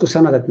 Joskus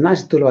sanotaan, että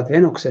naiset tulevat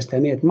Venuksesta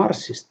ja miehet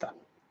Marssista.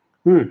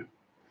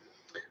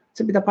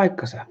 Se pitää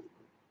paikkansa.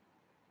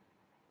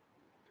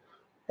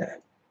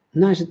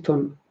 Naiset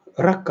on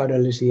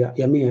rakkaudellisia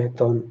ja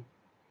miehet on,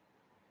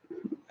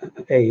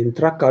 ei nyt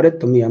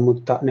rakkaudettomia,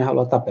 mutta ne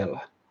haluaa tapella.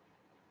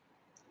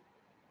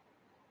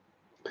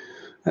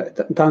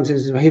 Tämä on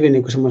siis hyvin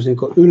niin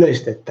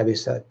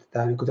yleistettävissä, että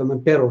tämä on niin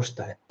tämmöinen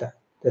perusta, että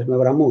me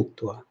voidaan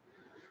muuttua.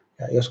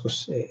 Ja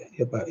joskus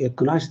jopa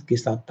jotkut naisetkin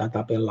saattaa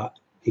tapella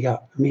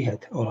ja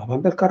miehet olla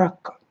vain pelkkää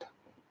rakkautta.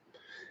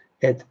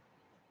 Tämä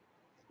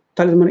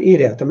oli tämmöinen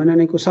idea, tämmöinen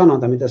niin kuin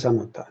sanonta, mitä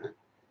sanotaan.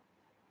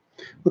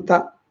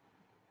 Mutta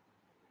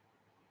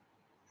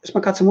jos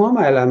mä katson mun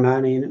omaa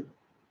elämää, niin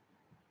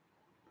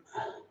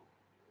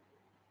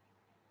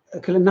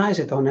kyllä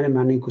naiset on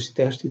enemmän niin kuin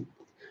sitten just,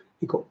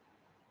 niin kuin,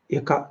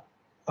 joka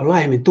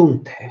laajemmin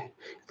tuntee,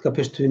 jotka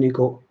pystyy niin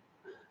kuin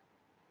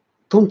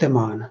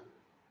tuntemaan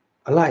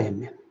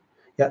laajemmin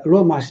ja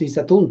luomaan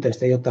siitä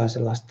tunteesta jotain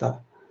sellaista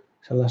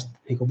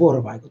niin kuin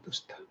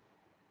vuorovaikutusta.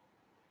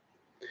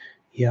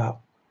 Ja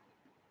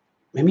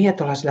me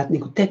miehet ollaan sellaisia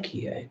niin kuin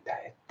tekijöitä,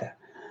 että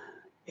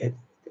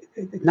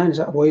näin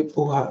voi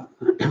puhua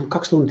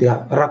 2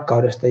 tuntia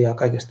rakkaudesta ja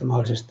kaikesta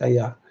mahdollisesta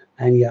ja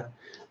näin, ja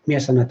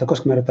mies sanoo, että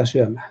koska me ruvetaan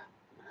syömään.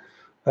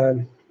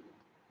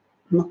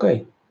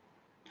 Okei.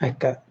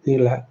 Ehkä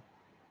niillä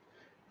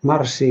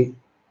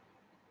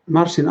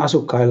Marssin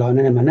asukkailla on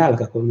enemmän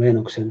nälkä kuin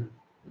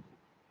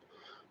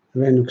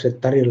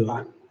Venukset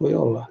tarillaan. Voi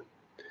olla.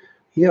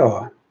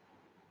 Joo.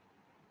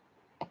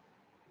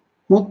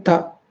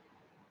 Mutta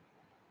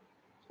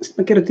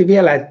sitten mä kirjoitin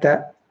vielä,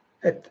 että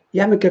että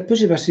jäämmekö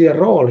pysyvästi siihen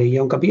rooliin,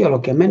 jonka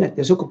biologia, menet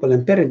ja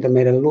sukupuolen perintö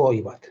meidän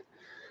luoivat,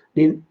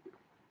 niin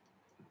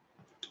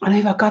on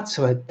hyvä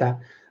katsoa, että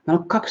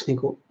meillä on kaksi niin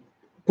kuin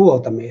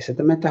puolta meissä.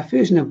 Että meidän tämä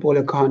fyysinen puoli,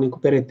 joka on niin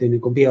kuin peritty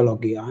niin kuin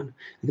biologiaan,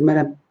 että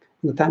meidän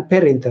niin tähän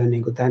perintöön,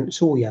 niin kuin tähän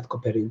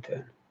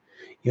suunjatkoperintöön.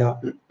 Ja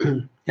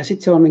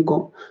sitten se on niin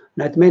kuin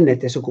näitä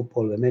menneiden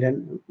sukupolvia, meidän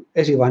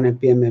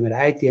esivanhempiemme, meidän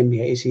äitiemme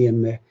ja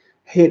isiemme,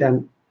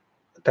 heidän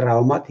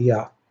traumat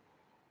ja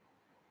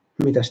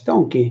mitä sitten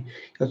onkin,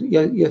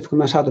 jotka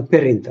me on saatu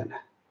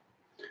perintönä.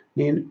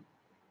 Niin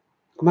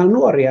kun mä olen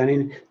nuoria,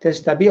 niin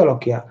tietysti tämä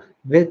biologia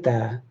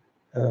vetää,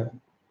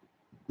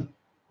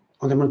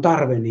 on tämmöinen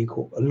tarve niin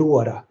kuin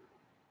luoda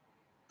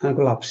niin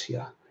kuin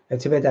lapsia.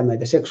 Että se vetää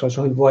meitä, seksuaalisuus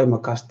on hyvin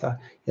voimakasta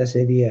ja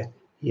se vie,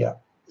 ja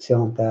se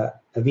on tämä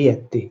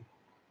vietti,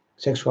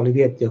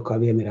 seksuaalivietti, joka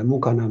vie meidän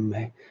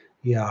mukanamme.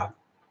 Ja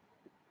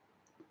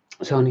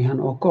se on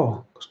ihan ok,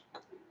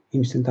 koska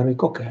ihmisten tarvitsee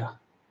kokea.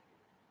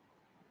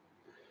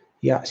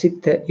 Ja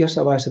sitten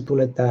jossain vaiheessa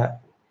tulee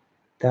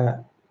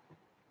tämä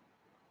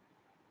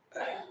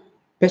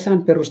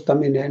pesän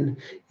perustaminen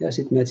ja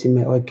sitten me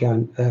etsimme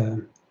oikean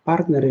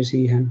partnerin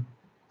siihen,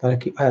 tai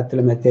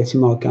ajattelemme, että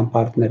etsimme oikean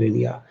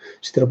partnerin ja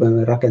sitten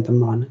rupeamme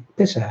rakentamaan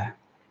pesää.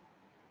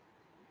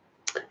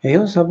 Ja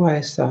jossain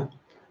vaiheessa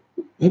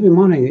hyvin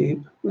moni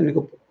niin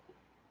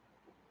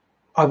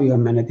avioon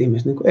menneet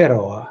ihmiset niin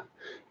eroaa.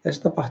 Ja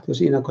se tapahtuu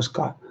siinä,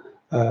 koska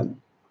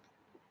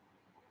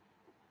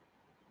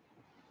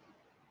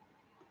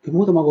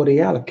muutaman vuoden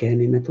jälkeen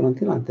niin me tullaan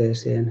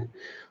tilanteeseen,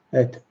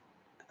 että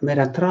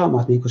meidän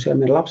traumat, niin kuin siellä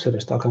meidän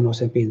lapsuudesta alkaa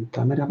nousee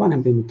pintaan, meidän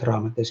vanhempimme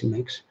traumat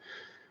esimerkiksi,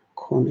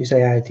 kun isä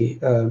ja äiti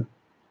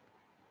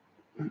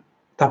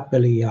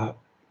tappeli ja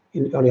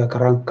oli aika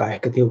rankkaa,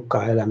 ehkä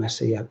tiukkaa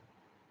elämässä ja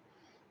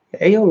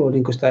ei ollut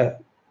niin kuin sitä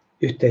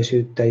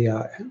yhteisyyttä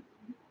ja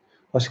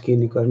varsinkin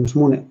niin kuin esimerkiksi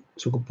mun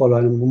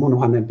sukupolven, mun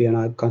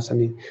vanhempien kanssa,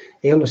 niin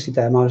ei ollut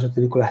sitä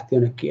mahdollisuutta niin lähteä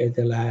jonnekin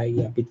etelään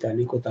ja pitää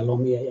niin kuin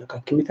lomia ja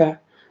kaikki mitä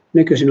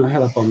nykyisin on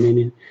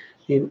helpommin,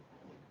 niin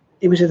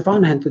ihmiset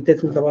vanhentuivat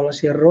tietyllä tavalla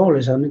siihen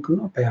roolissa niin kuin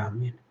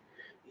nopeammin.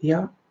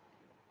 Ja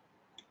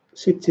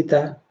sitten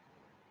sitä,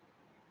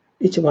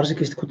 itse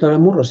varsinkin kun tulee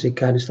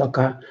murrosikään, niin sitä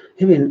alkaa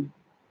hyvin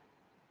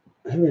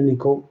niin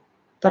kuin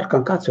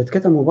tarkkaan katsoa, että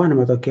ketä mun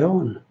vanhemmat oikein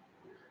on.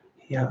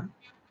 Ja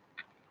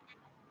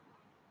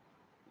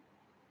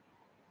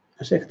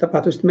se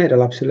tapahtuu sitten meidän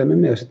lapsillemme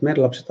myös, että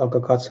meidän lapset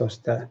alkaa katsoa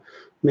sitä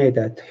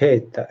meitä, että hei,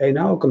 että ei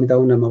nämä olekaan mitään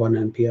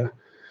unelmavanhempia.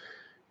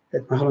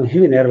 Että mä haluan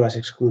hyvin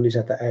erilaiseksi kuin mun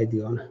isä tai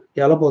äiti on.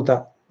 Ja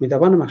lopulta, mitä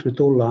vanhemmaksi me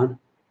tullaan,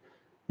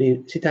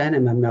 niin sitä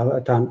enemmän me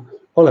aletaan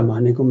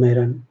olemaan niin kuin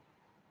meidän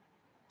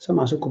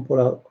samaa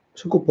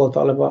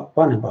sukupuolta oleva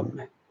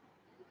vanhempamme.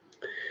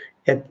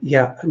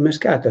 Ja myös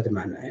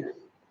käyttäytymään näin.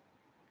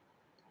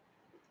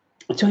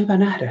 Se on hyvä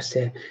nähdä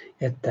se,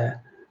 että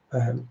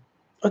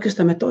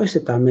oikeastaan me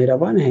toistetaan meidän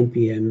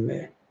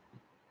vanhempiemme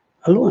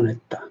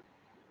luonnetta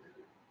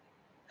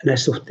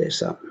näissä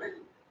suhteissamme.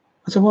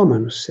 Oletko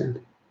huomannut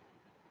sen?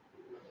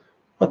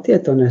 Olet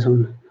tietoinen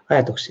sun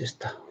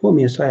ajatuksista,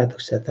 huomioissa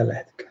ajatuksia tällä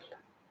hetkellä.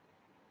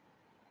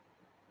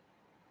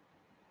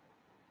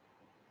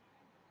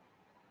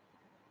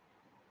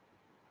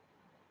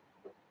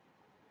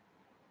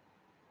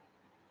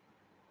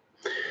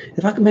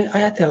 Ja vaikka me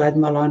ajatellaan, että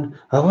me ollaan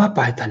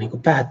vapaita niin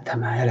kuin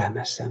päättämään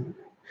elämässämme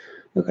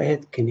joka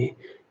hetki, niin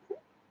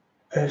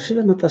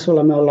sillä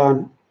tasolla me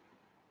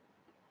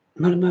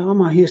olemme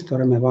oman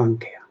historiamme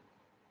vankeja.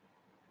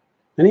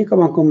 Ja niin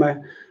kauan kun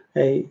me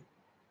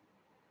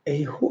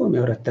ei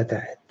huomioida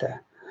tätä, että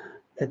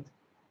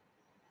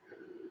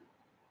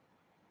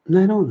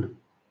näin on.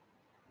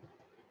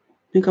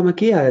 Niin kauan me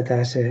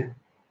kielletään se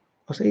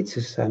osa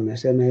itsessämme,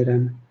 se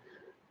meidän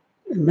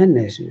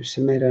menneisyys,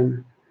 se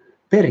meidän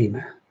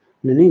perimä,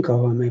 niin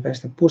kauan me ei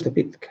päästä puusta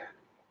pitkään.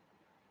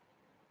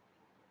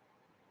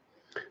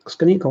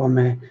 Koska niin kauan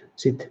me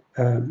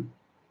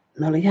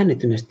olemme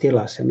jännittyneessä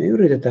tilassa ja me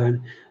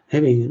yritetään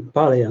hyvin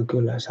paljon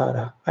kyllä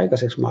saada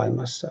aikaiseksi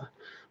maailmassa,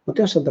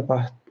 mutta jossain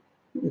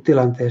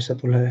tilanteessa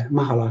tulee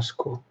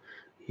mahalasku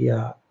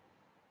ja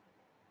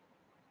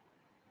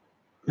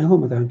me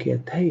huomataankin,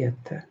 että hei,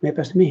 että me ei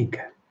päästä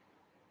mihinkään.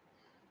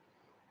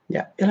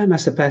 Ja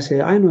elämässä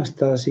pääsee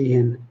ainoastaan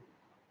siihen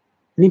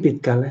niin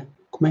pitkälle,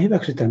 kun me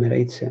hyväksytään meidän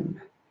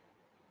itsemme.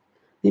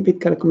 Niin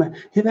pitkälle, kun me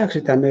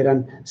hyväksytään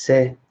meidän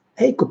se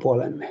heikko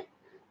puolemme.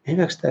 Me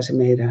hyväksytään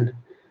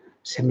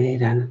se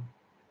meidän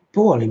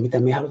puoli, mitä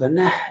me halutaan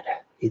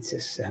nähdä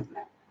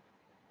itsessämme.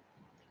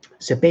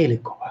 Se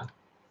peilikova.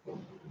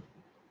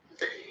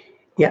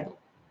 Ja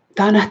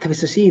tämä on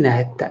nähtävissä siinä,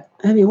 että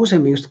hyvin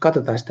usein me just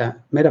katsotaan sitä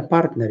meidän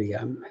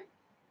partneriamme.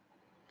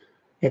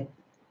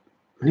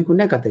 Niin kuin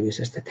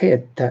negatiivisesti, että hei,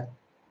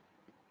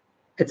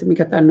 että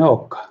mikä tänne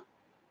onkaan.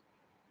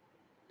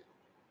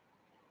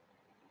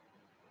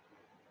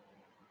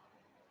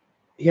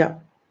 Ja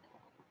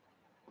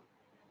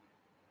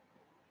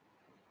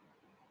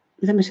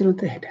mitä me silloin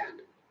tehdään?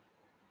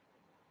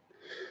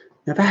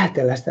 Me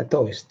vähätellään sitä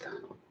toista.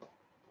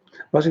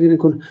 Varsinkin niin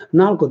kuin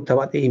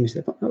nalkuttavat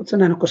ihmiset. Oletko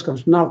nähnyt koskaan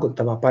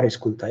nalkuttavaa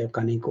pariskuntaa,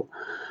 joka niin kuin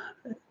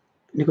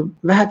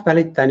vähät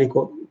välittää, niin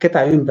kuin,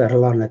 ketä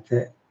ympärillä on. Että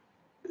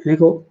niin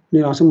kuin,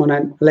 niillä on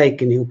semmoinen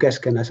leikki niin kuin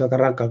keskenään, se on aika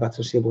rankkaa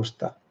katsoa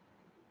sivusta.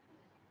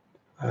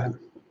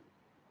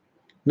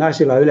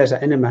 Naisilla on yleensä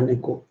enemmän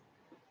niin kuin,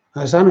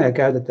 sanoja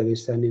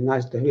käytettävissä, niin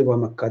naiset on hyvin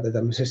voimakkaita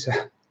tämmöisessä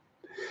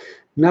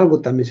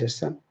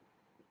nalkuttamisessa.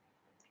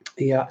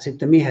 Ja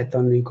sitten miehet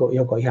on niin kuin,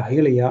 joko ihan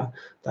hiljaa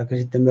tai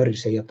sitten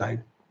mörisee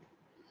jotain.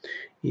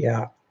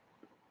 Ja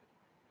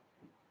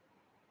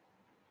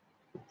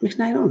miksi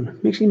näin on?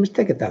 Miksi ihmiset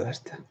tekee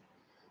tällaista?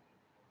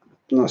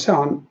 No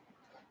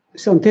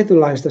se on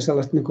tietynlaista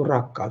sellaista niin kuin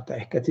rakkautta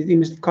ehkä. Että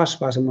ihmiset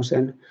kasvaa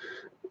semmoisen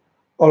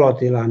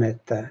olotilaan,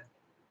 että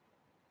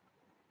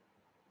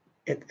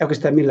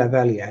oikeastaan millään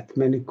väliä. Että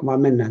me niin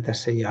vaan mennään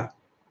tässä ja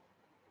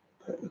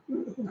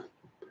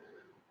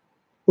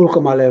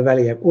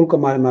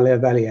ulkomaailmalle ei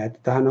ole väliä, että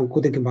tämähän on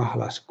kuitenkin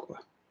mahalaskua.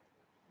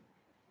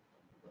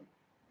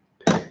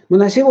 Mutta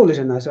näin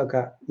sivullisena se on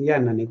aika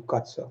jännä niin kuin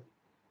katsoa.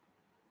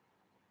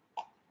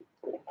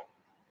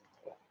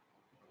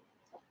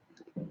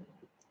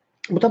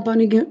 Mutta onpa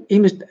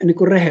ihmiset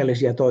niin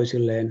rehellisiä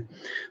toisilleen,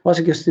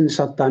 varsinkin jos sinne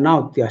saattaa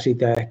nauttia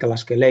siitä ja ehkä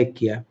laskea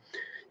leikkiä,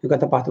 joka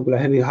tapahtuu kyllä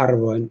hyvin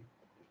harvoin.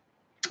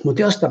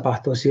 Mutta jos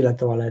tapahtuu sillä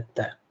tavalla,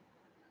 että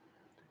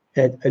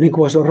niin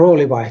kuin voisi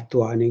rooli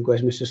vaihtua, niin kuin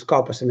esimerkiksi jos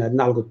kaupassa näet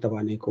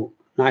nalkuttavan niin kuin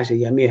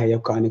naisen ja miehen,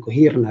 joka on niin kuin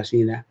hirna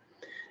siinä,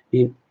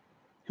 niin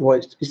voi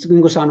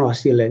niin kuin sanoa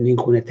sille, niin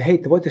kuin, että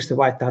hei, voitteko te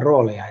vaihtaa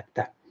rooleja,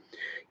 että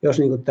jos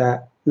niin kuin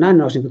tämä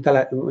nainen olisi niin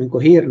tällä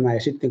niin hirna ja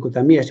sitten kun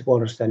tämä mies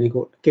puolestaan niin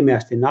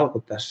kemeästi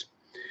nalkuttaisi,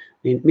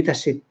 niin mitä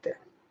sitten?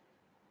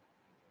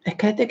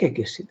 Ehkä he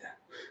tekeekin sitä.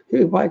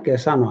 Hyvin vaikea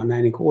sanoa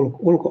näin niin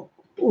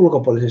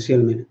ulkopuolisen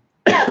silmin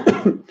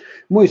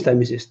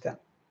muistamisista.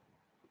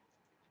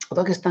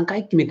 Mutta oikeastaan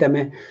kaikki,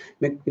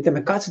 mitä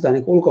me katsotaan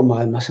niin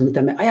ulkomaailmassa,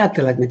 mitä me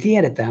ajatellaan, että me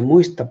tiedetään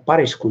muista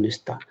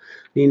pariskunnista,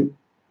 niin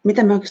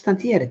mitä me oikeastaan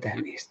tiedetään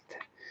niistä?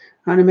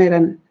 Nämä on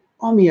meidän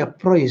omia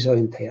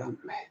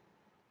projisointejamme.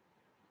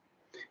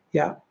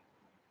 Ja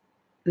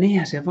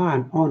niinhän se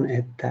vaan on,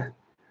 että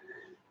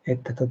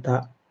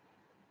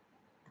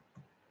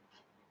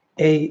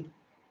ei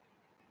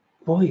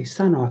voi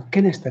sanoa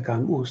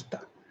kenestäkään muusta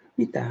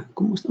mitään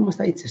kuin musta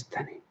omasta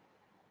itsestäni.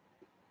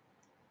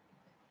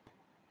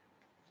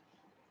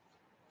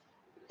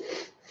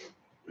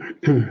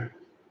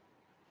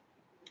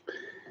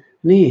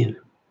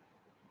 Niin.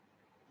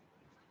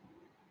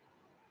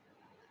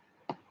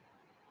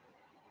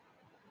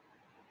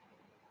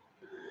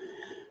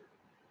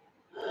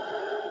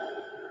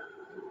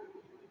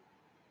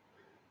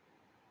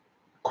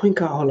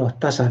 Kuinka olla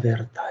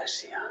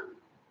tasavertaisia?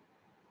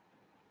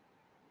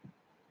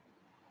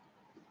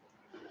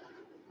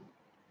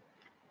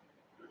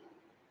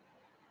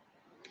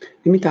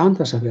 Niin mitä on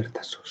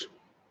tasavertaisuus?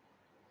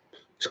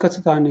 Jos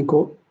katsotaan niin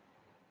kuin,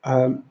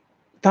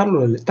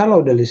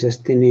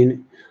 taloudellisesti,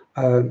 niin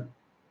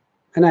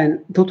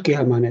näin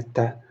tutkielman,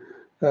 että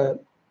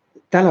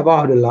tällä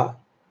vauhdilla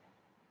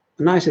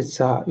naiset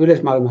saa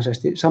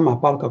yleismaailmallisesti samaa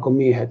palkkaa kuin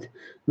miehet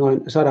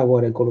noin 100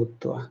 vuoden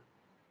kuluttua.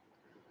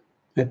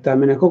 Että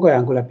menee koko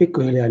ajan kyllä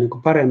pikkuhiljaa niin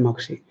kuin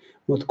paremmaksi,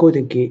 mutta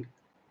kuitenkin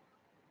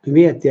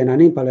miehet tienaa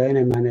niin paljon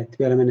enemmän, että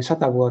vielä menee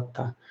 100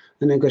 vuotta,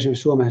 ennen kuin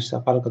esimerkiksi Suomessa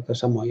palkat on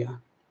samoja.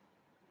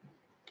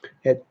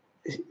 Et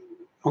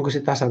onko se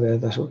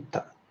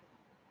tasavertaisuutta?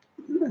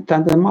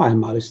 Tämä on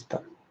maailmallista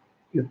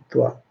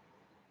juttua.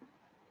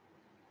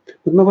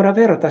 Mutta me voidaan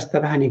verrata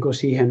sitä vähän niin kuin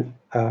siihen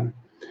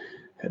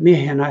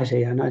miehen ja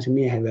naisen ja naisen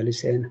miehen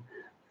väliseen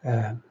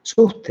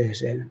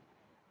suhteeseen.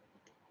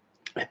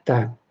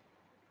 Että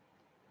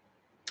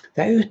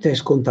tämä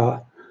yhteiskunta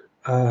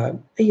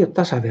ei ole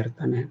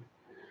tasavertainen.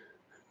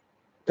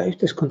 Tämä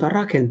yhteiskunta on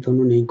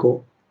rakentunut niin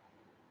kuin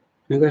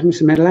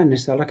esimerkiksi meidän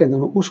lännessä on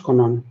rakentunut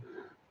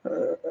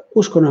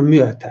uskonnon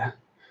myötä.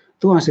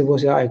 Tuhansien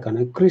vuosien aikana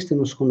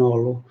kristinusko on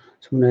ollut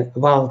semmoinen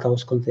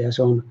valtauskonto ja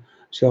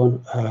se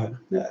on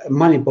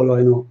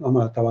manipuloinut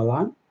omalla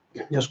tavallaan,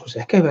 joskus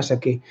ehkä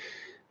hyvässäkin,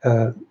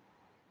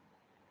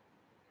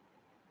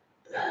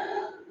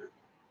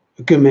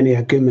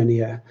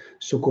 kymmeniä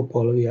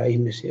sukupolvia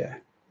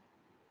ihmisiä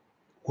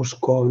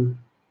uskoon,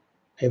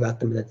 ei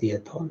välttämättä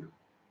tietoon.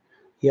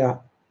 Ja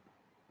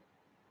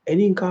ei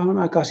niin kauan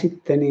aikaa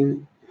sitten,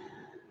 niin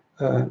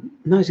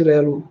naisilla ei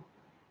ollut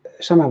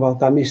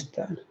sananvaltaa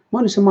mistään.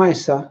 Monissa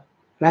maissa,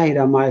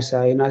 Lähi-idän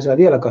maissa, ei naisilla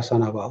vieläkään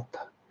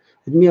sananvaltaa.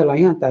 Et miehellä on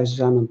ihan täysi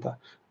sanonta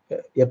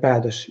ja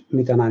päätös,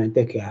 mitä nainen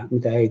tekee,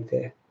 mitä ei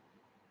tee.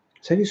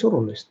 Se oli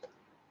surullista.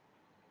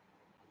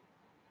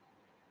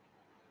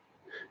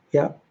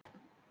 Ja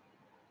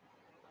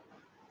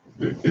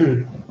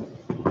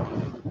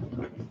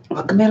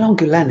vaikka meillä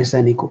onkin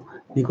lännessä niin kuin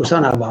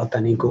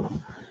sananvalta, niin kuin,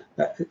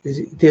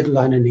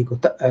 tietynlainen niin kuin,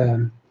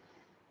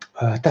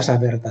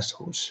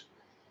 tasavertaisuus,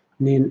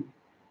 niin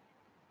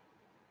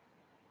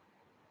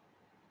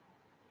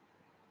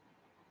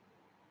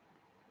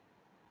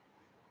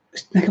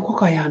sitten näkyy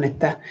koko ajan,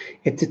 että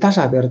se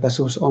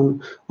tasavertaisuus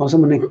on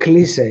semmoinen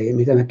klisee,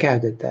 mitä me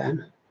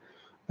käytetään.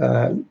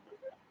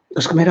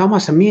 Koska meidän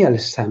omassa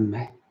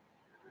mielessämme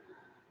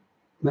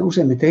me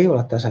useimmiten ei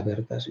olla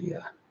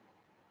tasavertaisia.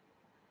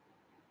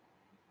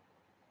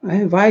 On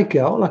hyvin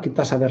vaikea ollakin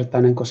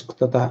tasavertainen, koska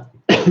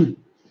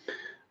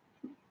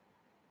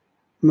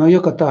me on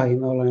joka tai,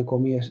 me ollaan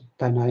niin mies-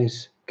 tai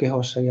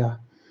naiskehossa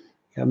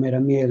ja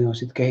meidän mieli on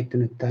sitten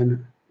kehittynyt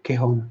tämän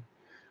kehon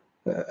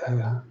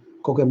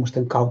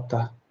kokemusten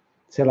kautta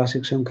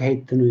sellaisiksi on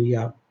kehittynyt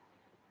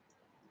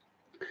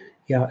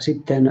ja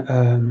sitten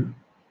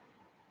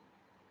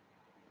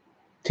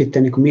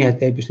niin kuin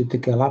miehet ei pysty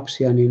tekemään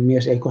lapsia, niin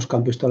mies ei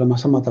koskaan pysty olemaan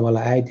samalla tavalla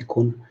äiti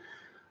kuin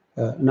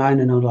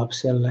nainen on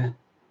lapselle.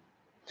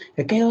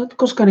 Eikä ole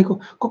koskaan niin kuin,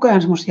 koko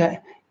ajan semmoisia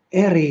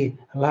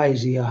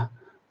erilaisia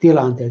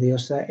tilanteita,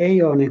 joissa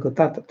ei ole niin kuin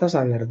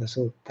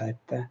tasavertaisuutta.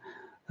 Että,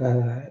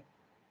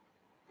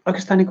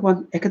 oikeastaan niin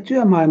kuin, ehkä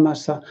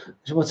työmaailmassa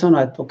sä voit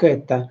sanoa, että okei,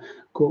 että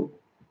kun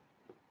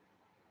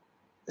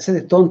sä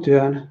teet ton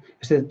työn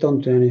ja sä teet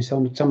ton työn, niin se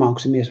on nyt sama, onko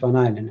se mies vai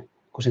nainen,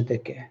 kun sen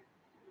tekee.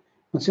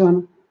 Mutta se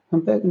on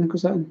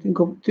niin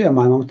kuin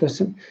työmaailma, mutta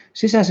tässä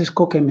sisäisessä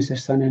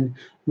kokemisessa niin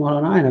me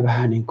ollaan aina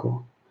vähän niin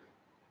kuin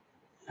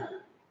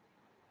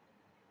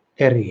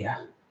eriä.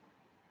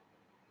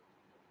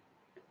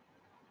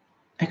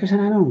 Ehkä se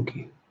näin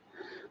onkin.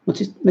 Mutta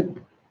siis me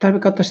tarvitsemme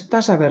katsoa se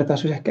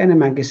tasavertaisuus ehkä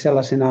enemmänkin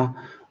sellaisena,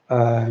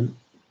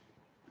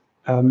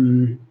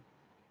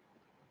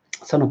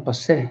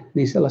 sanopas se,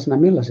 niin sellaisena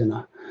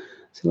millaisena?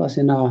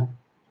 Sellaisena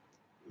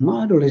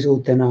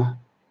mahdollisuutena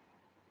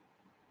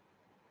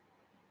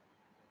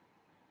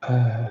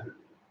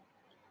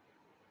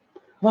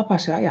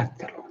vapaaseen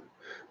ajatteluun,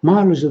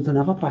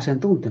 mahdollisuutena vapaaseen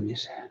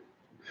tuntemiseen,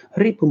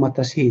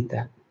 riippumatta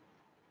siitä,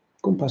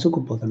 kumpaa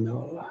sukupuolta me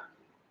ollaan.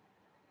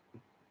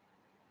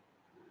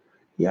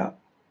 Ja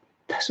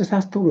tässä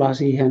taas tullaan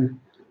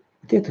siihen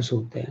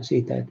tietoisuuteen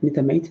siitä, että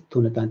mitä me itse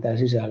tunnetaan täällä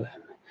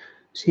sisällämme,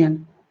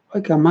 siihen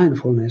oikeaan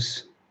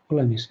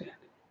mindfulness-olemiseen,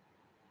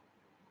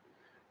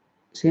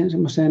 siihen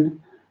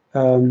semmoiseen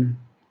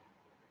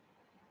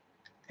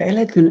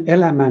eletyn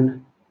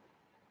elämän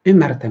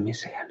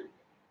ymmärtämiseen.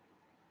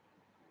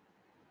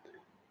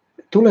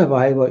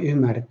 Tulevaa ei voi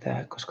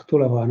ymmärtää, koska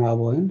tuleva on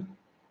avoin.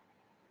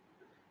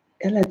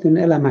 Eletyn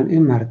elämän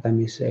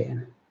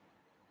ymmärtämiseen,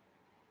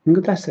 niin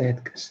kuin tässä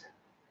hetkessä.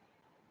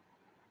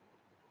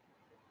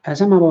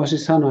 Sama voisi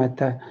sanoa,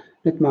 että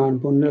nyt mä oon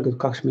puhunut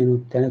 42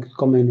 minuuttia,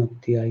 43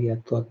 minuuttia ja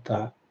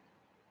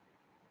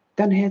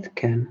tämän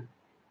hetken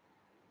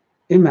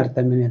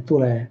ymmärtäminen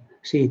tulee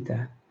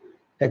siitä,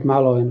 että mä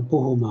aloin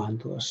puhumaan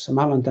tuossa.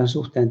 Mä aloin tämän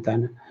suhteen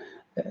tämän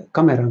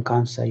kameran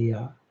kanssa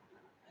ja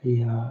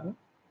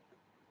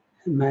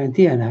mä en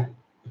tiedä,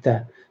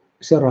 mitä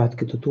seuraava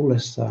hetki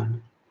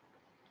tullessaan.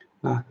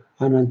 Mä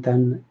annan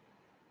tämän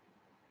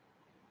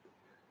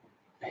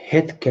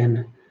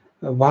hetken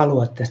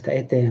valua tästä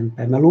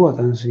eteenpäin. Mä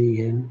luotan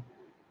siihen,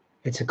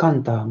 että se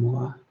kantaa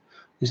mua.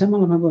 Ja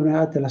samalla mä voin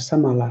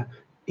ajatella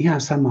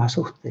ihan samaa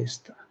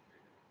suhteista,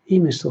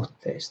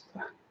 ihmissuhteista,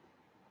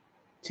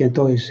 siihen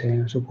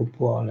toiseen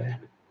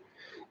sukupuoleen.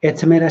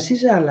 Että se meidän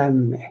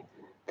sisällämme,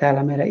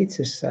 täällä meidän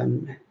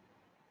itsessämme,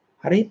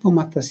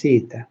 riippumatta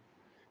siitä,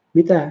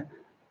 mitä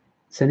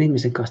sen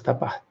ihmisen kanssa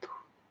tapahtuu.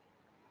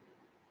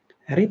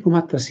 Ja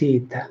riippumatta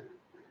siitä,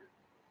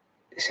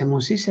 se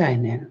mun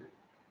sisäinen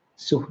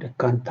suhde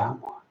kantaa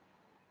mua.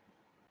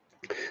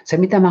 Se,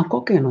 mitä mä oon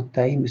kokenut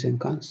tämän ihmisen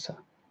kanssa,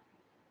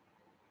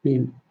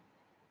 niin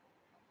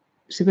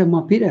se vie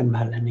mua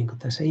pidemmälle niin kuin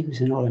tässä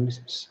ihmisen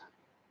olemisessa.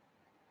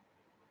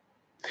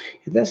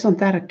 Ja tässä on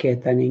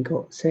tärkeää niin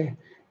kuin se,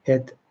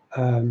 että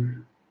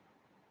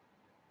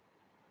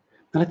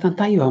me aletaan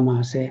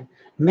tajuamaan se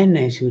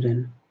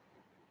menneisyyden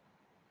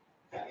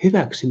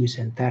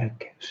hyväksymisen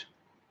tärkeys.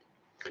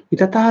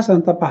 Mitä tahansa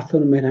on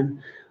tapahtunut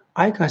meidän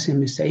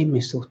aikaisemmissa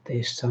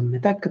ihmissuhteissamme,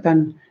 tai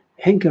tämän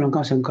henkilön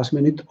kanssa, jonka kanssa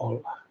me nyt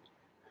ollaan,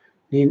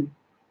 niin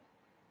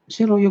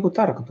siellä on joku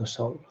tarkoitus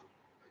ollut.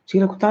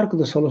 Siellä on joku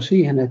tarkoitus ollut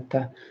siihen,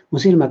 että mun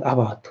silmät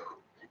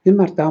avautuu,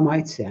 ymmärtää omaa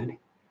itseäni.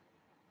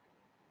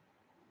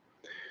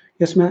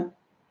 Jos mä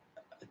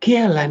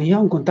kiellän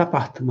jonkun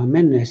tapahtuman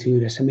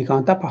menneisyydessä, mikä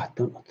on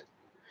tapahtunut,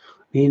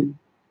 niin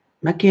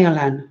mä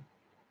kiellän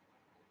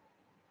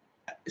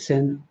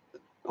sen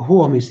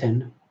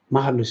huomisen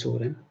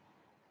mahdollisuuden,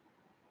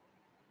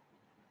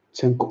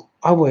 sen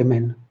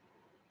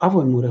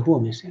avoimuuden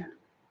huomiseen,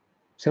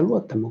 sen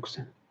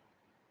luottamuksen,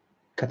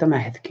 mikä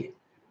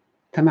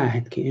tämä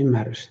hetki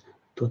ymmärrys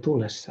tuo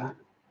tullessaan.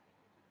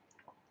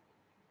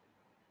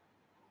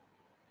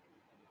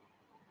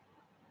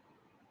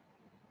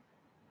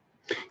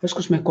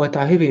 Joskus me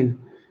koetaan hyvin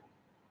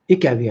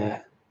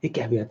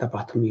ikäviä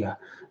tapahtumia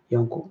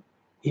jonkun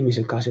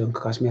ihmisen kanssa,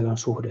 jonka kanssa meillä on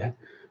suhde.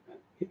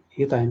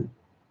 Jotain,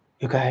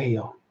 joka ei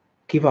ole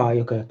kivaa,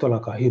 joka ei ole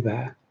todellakaan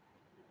hyvää.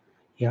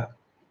 Ja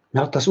me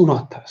haluttaisiin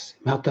unohtaa se.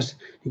 Me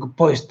haluttaisiin niin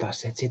poistaa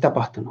se, että se ei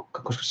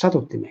tapahtunutkaan, koska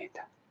satutti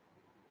meitä.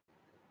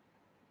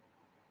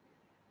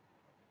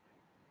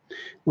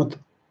 Mutta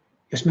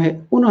jos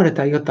me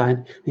unohdetaan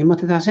jotain, niin me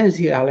otetaan sen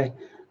sijalle,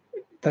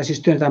 tai siis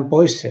työnnetään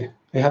pois se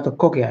Ei haluta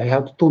kokea, ei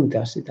haluta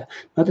tuntea sitä.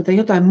 Me otetaan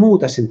jotain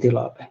muuta sen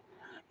tilalle.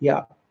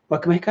 Ja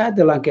vaikka me ehkä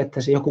ajatellaankin,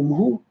 että se joku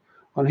muu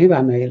on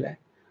hyvä meille,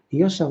 niin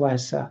jossain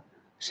vaiheessa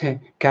se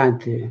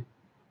kääntyy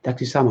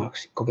täksi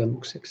samaksi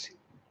kokemukseksi.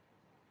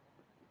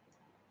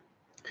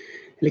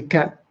 Eli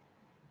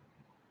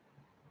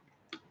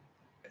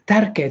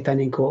tärkeää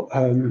niin kuin,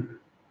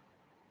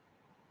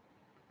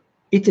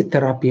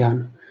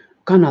 itseterapian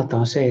kannalta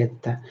on se,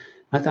 että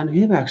mä otan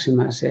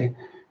hyväksymään se,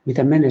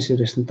 mitä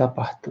menneisyydessä on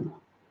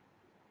tapahtunut.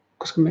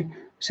 Koska me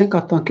sen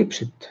kautta on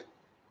kypsytty.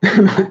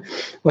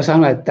 Voi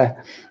sanoa,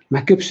 että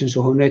mä kypsyn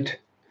suhun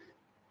nyt.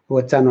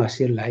 Voit sanoa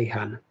sillä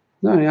ihan,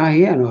 no ihan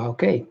hienoa,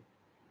 okei.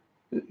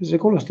 Se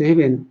kuulosti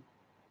hyvin,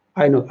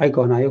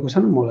 aikoinaan joku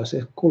sanoi mulle,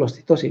 se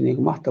kuulosti tosi niin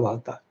kuin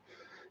mahtavalta.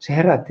 Se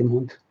herätti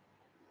mut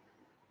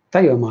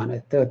tajuamaan,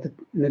 että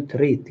nyt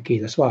riitti,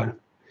 kiitos vaan.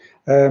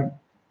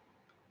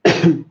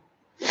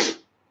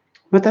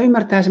 Mä otan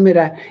ymmärtää se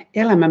meidän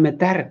elämämme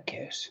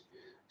tärkeys.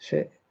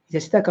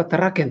 Ja sitä kautta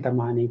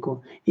rakentamaan niin kuin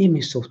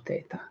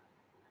ihmissuhteita,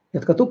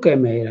 jotka tukee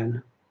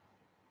meidän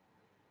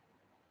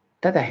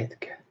tätä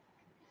hetkeä.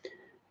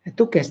 Ja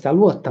tukee sitä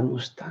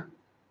luottamusta.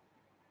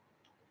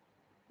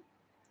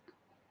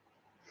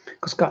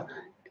 Koska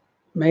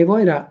me ei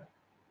voida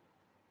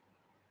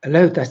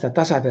löytää sitä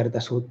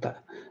tasavertaisuutta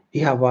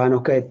ihan vaan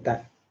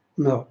että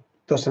no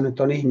tuossa nyt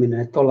on ihminen,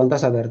 että ollaan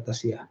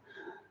tasavertaisia.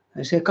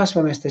 Se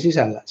kasvaa meistä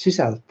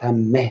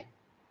sisältämme.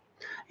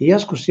 Ja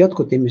joskus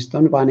jotkut ihmiset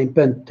on vaan niin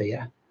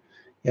pönttöjä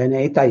ja ne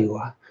ei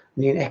tajua,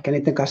 niin ehkä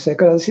niiden kanssa ei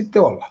kannata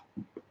sitten olla.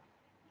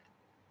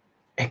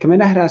 Ehkä me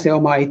nähdään se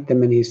oma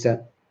itsemme niissä.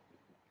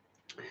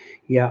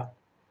 Ja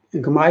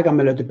kun me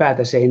aikamme löytyy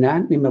päätä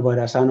seinään, niin me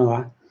voidaan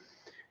sanoa,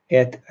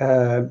 että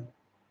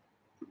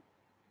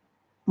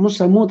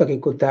minussa on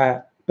muutakin kuin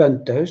tämä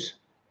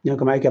pönttöys,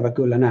 jonka mä ikävä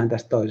kyllä näen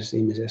tässä toisessa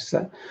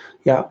ihmisessä.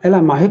 Ja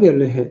elämä on hyvin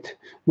lyhyt.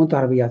 Mun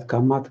tarvii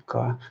jatkaa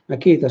matkaa. Mä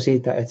kiitos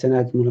siitä, että sä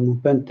näytit mulle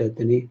mun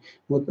pönttöyteni,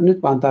 mutta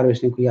nyt vaan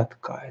tarvitsisi niin kuin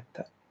jatkaa.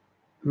 Että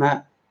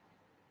mä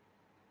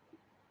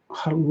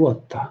haluan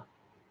luottaa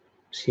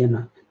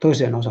siihen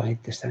toiseen osaan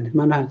itsessäni.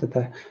 Mä näen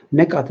tätä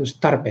negatiivista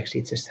tarpeeksi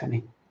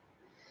itsessäni.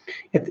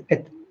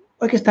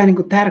 Oikeastaan niin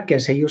kuin tärkeä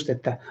se just,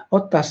 että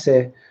ottaa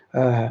se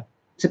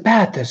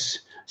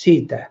päätös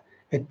siitä,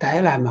 että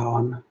elämä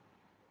on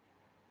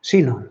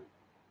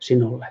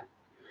sinulle.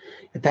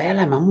 Ja tämä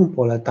elämä mun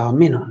puolelta on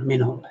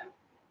minulle.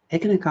 Ei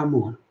kenenkään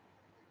muun.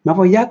 Mä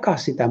voin jakaa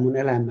sitä mun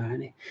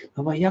elämääni.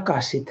 Mä voin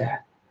jakaa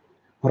sitä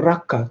mun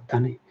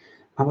rakkauttani.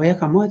 Mä voin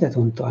jakaa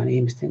myötätuntoani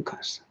ihmisten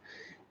kanssa.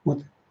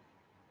 Mutta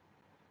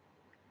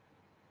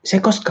se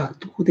ei koskaan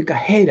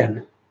kuitenkaan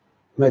heidän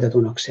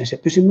myötätunnokseen. Se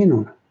pysyy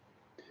minun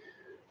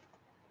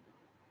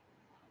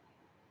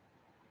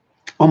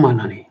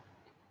omanani.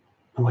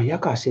 Mä voin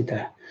jakaa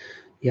sitä.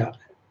 Ja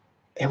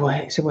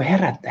se voi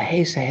herättää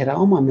heissä heidän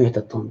oman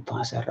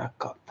myötätuntoansa ja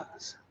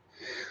rakkauttansa.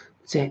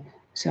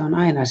 Se on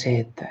aina se,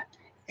 että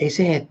ei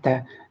se,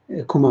 että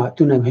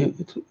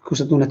kun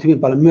sä tunnet hyvin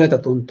paljon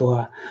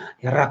myötätuntoa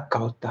ja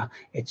rakkautta,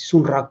 että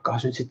sun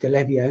rakkaus nyt sitten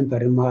leviää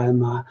ympäri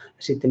maailmaa ja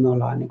sitten me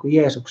ollaan niin kuin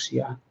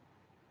Jeesuksia.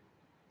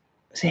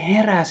 Se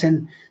herää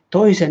sen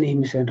toisen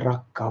ihmisen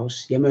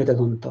rakkaus ja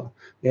myötätunto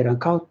meidän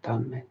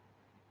kauttaamme,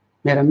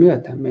 meidän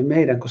myötämme,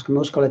 koska me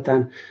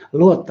uskalletaan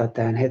luottaa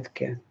tähän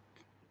hetkeen.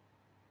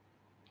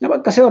 No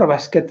vaikka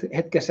seuraavassa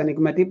hetkessä, niin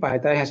kun me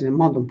tipahdetaan ihan sinne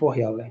montun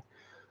pohjalle,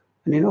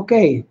 niin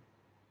okei,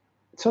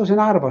 se on sen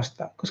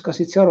arvosta, koska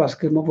sitten seuraavassa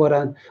me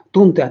voidaan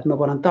tuntea, että me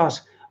voidaan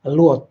taas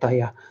luottaa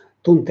ja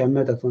tuntea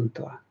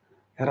myötätuntoa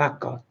ja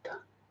rakkautta.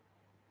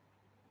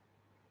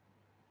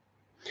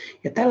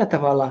 Ja tällä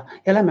tavalla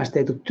elämästä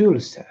ei tule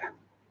tylsää.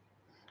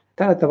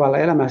 Tällä tavalla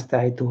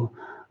elämästä ei tule,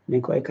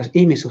 eikä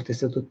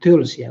ihmissuhteista tule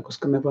tylsiä,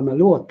 koska me voimme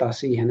luottaa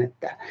siihen,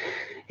 että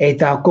ei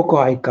tämä ole koko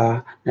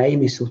aikaa nämä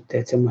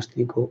ihmissuhteet semmoista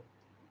niin kuin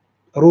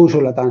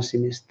ruusulla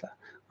tanssimista,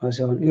 vaan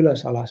se on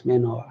ylös alas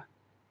menoa.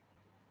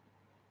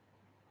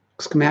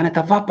 Koska me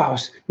annetaan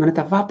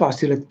vapaus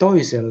sille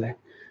toiselle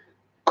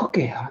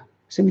kokea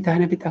se, mitä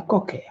hänen pitää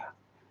kokea.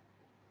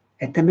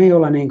 Että me ei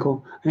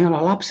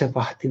olla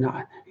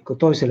lapsenvahtina niin kuin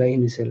toiselle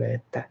ihmiselle,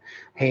 että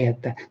hei,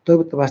 että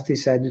toivottavasti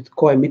sä et nyt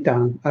koe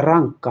mitään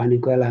rankkaa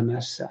niin kuin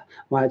elämässä,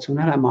 vaan että sun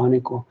elämä on,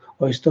 niin kuin,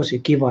 olisi tosi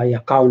kiva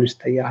ja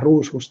kaunista ja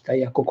ruususta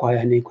ja koko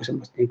ajan niin kuin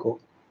semmoista, niin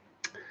kuin,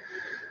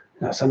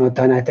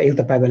 sanotaan näitä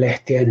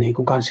iltapäivälehtien niin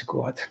kuin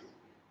kansikuvat,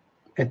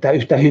 että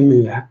yhtä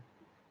hymyä.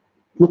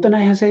 Mutta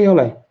näinhän se ei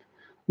ole.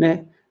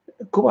 Ne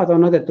kuvat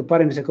on otettu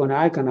parin sekunnin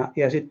aikana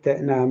ja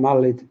sitten nämä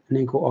mallit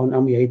niin kuin on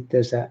omia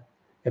itseensä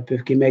ja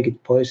pyyhkii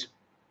meikit pois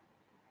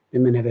ja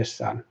menee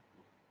vessaan.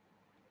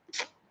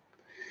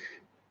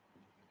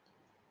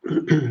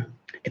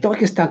 Että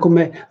oikeastaan kun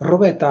me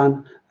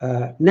ruvetaan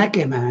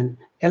näkemään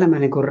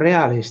elämän niin kuin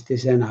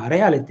realistisena,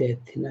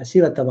 realiteettina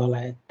sillä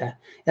tavalla, että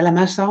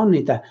elämässä on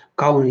niitä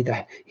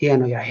kauniita,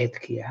 hienoja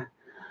hetkiä.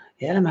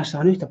 Ja elämässä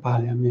on yhtä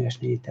paljon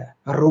myös niitä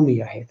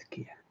rumia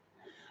hetkiä.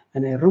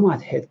 Ja ne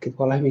rumat hetket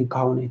voi olla hyvin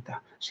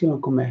kauniita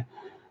silloin, kun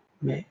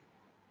me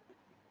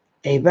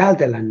ei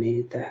vältellä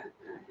niitä,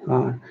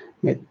 vaan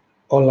me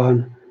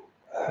ollaan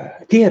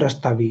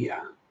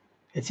tiedostavia.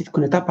 Että sitten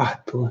kun ne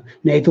tapahtuu,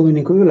 ne ei tule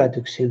niin kuin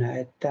yllätyksinä,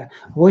 että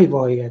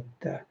voi,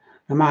 että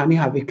no mä oon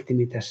ihan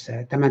viktimi tässä,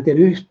 että mä en tiedä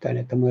yhtään,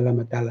 että mun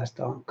elämä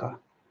tällaista onkaan.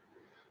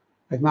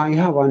 Että mä oon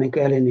ihan vaan niin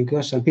kuin elin niin kuin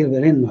jossain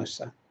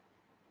pilvilinnoissa.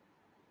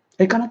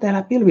 Ei kannata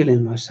elää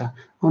pilvilinnoissa.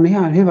 On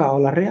ihan hyvä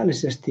olla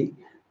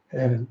reaalisesti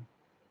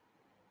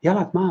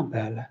jalat maan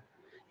päällä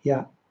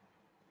ja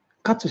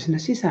katso sinne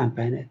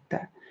sisäänpäin,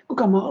 että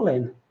kuka mä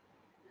olen.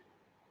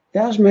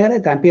 Ja jos me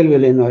eletään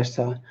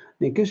pilvilinnoissa,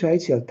 niin kysyä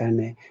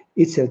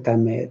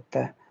itseltämme,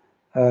 että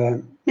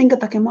minkä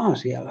takia mä oon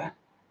siellä?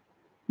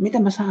 Mitä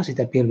mä saan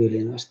sitä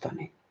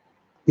pilvilinnoistani?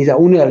 Niitä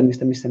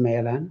unelmista, missä mä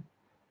elän.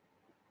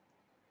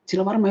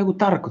 Sillä on varmaan joku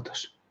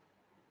tarkoitus.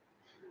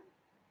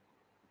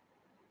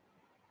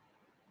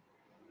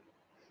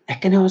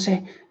 Ehkä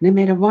ne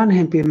meidän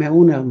vanhempiemme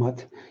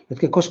unelmat,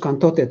 jotka ei koskaan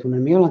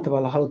toteutuneet, me jollain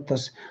tavalla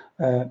haluttaisiin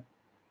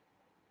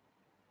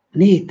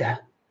niitä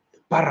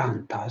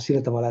parantaa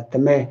sillä tavalla, että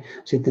me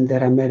sitten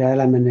tehdään meidän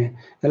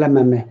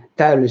elämämme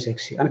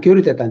täydelliseksi. Ainakin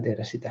yritetään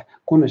tehdä sitä,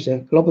 kunnes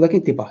se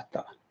lopultakin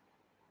tipahtaa.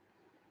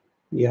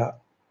 Ja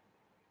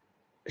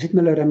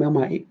sitten me löydämme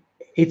oma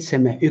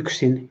itsemme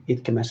yksin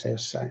itkemässä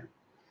jossain.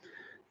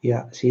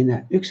 Ja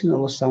siinä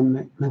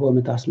yksinolossamme me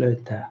voimme taas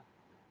löytää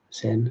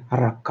sen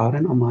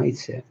rakkauden omaa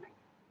itseemme.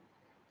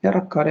 Ja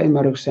rakkauden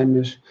ymmärrykseen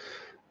myös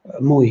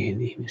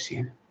muihin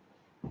ihmisiin.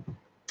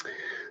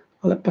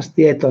 Olepas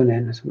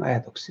tietoinen sun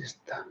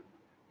ajatuksista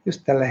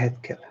just tällä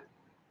hetkellä.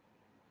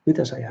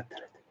 Mitä sä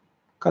ajattelet?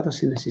 Kato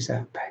sinne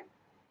sisäänpäin.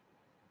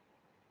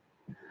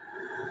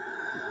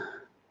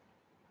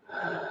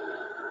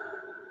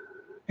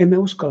 Emme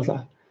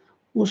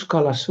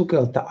uskalla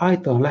sukeltaa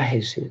aitoon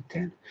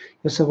läheisyyteen,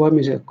 jossa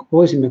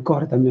voisimme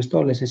kohdata myös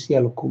todellisen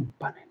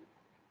sielukumppanin.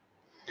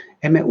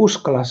 Emme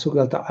uskalla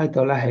sukeltaa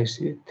aitoon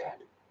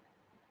läheisyyteen.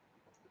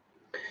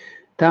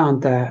 Tämä on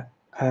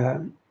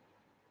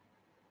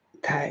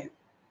tämä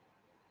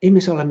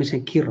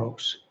ihmisolemisen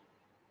kirous.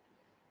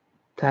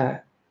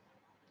 Tämä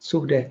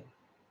suhde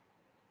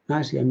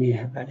naisen ja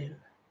miehen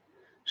välillä.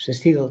 Se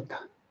silta.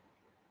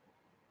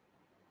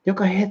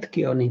 Joka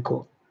hetki on niin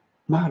kuin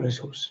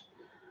mahdollisuus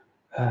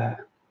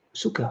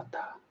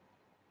sukeltaa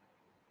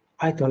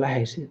aitoon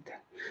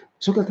läheisyyteen.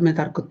 Sukeltaminen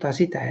tarkoittaa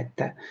sitä,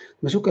 että kun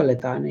me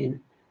sukelletaan,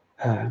 niin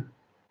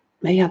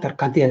me ei ihan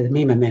tarkkaan tiedä,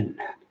 mihin me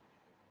mennään.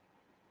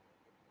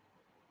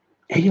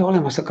 Ei ole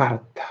olemassa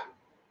karttaa.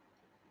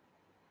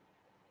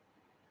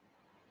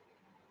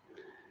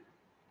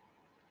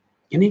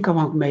 Ja niin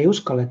kauan kun me ei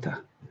uskalleta,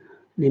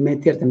 niin me ei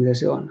tiedä, mitä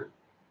se on.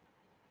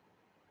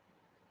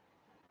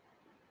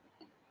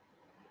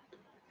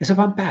 Ja se on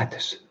vain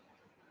päätös.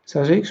 Se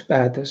on se yksi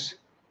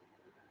päätös,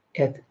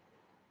 että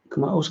kun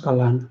mä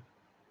uskallan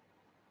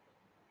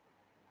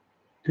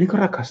niin kuin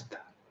rakastaa.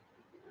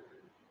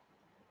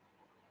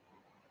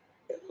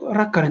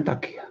 Rakkauden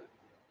takia.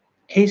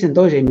 Ei sen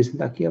toisen ihmisen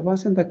takia, vaan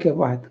sen takia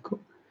vaan, että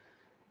kun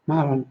mä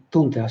haluan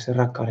tuntea sen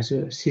rakkauden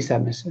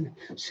sisämessäni,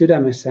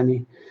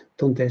 sydämessäni,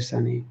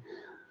 tunteessani,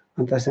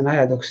 antaa sen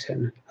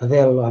ajatuksen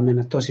velloa,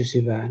 mennä tosi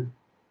syvään,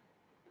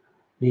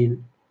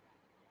 niin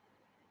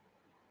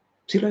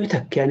silloin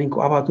yhtäkkiä niin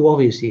kuin avautuu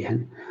ovi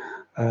siihen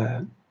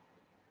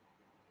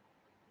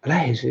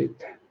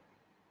läheisyyteen.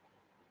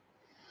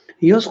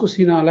 Joskus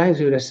siinä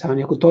läheisyydessä on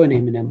joku toinen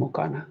ihminen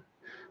mukana,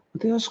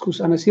 mutta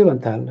joskus aina silloin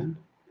tällöin,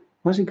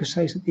 varsinkin jos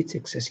sä istut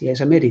itseksesi ja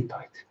sä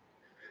meditoit,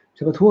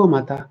 sä voit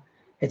huomata,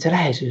 että se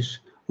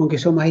läheisyys onkin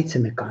se oma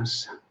itsemme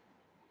kanssa.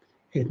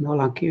 Että me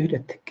ollaankin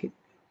yhdettekin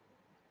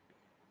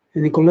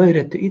niin kuin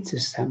löydetty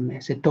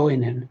itsessämme se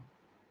toinen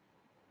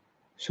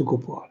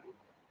sukupuoli.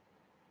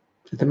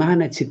 Että mä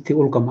hän etsitti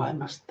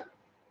ulkomaailmasta.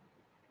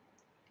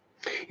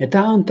 Ja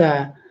tämä on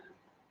tämä,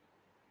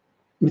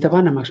 mitä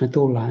vanhemmaksi me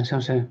tullaan, se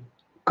on se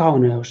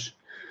kauneus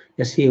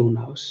ja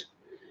siunaus.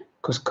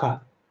 Koska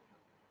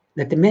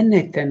näiden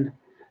menneiden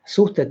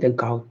suhteiden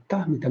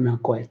kautta, mitä me on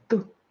koettu,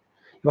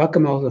 ja vaikka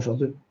me oltaisiin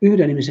oltu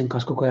yhden ihmisen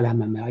kanssa koko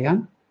elämämme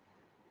ajan,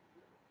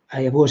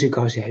 ja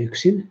vuosikausia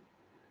yksin,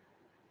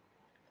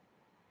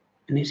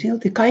 niin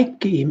silti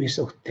kaikki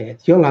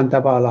ihmissuhteet jollain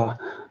tavalla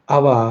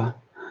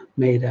avaa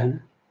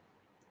meidän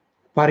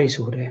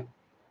parisuhde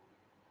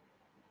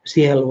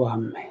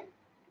sieluamme.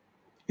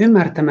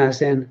 Ymmärtämään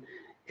sen,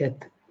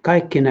 että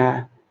kaikki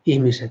nämä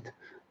ihmiset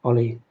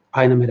oli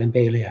aina meidän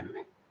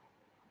peilejämme.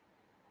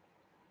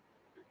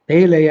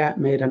 Peilejä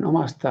meidän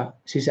omasta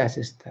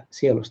sisäisestä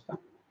sielusta.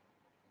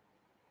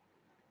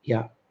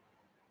 Ja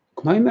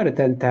kun mä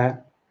ymmärrän tämä,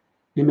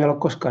 niin meillä ei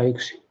ole koskaan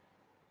yksin.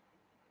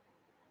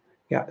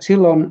 Ja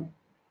silloin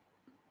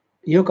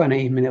jokainen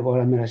ihminen voi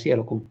olla meidän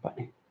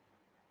sielukumppani.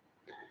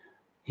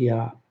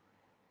 Ja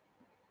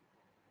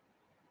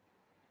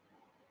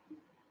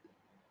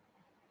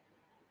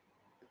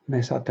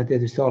me saattaa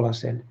tietysti olla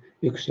sen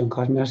yksi, jonka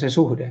kanssa meillä on se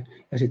suhde.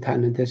 Ja sitten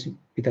hänen tietysti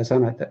pitää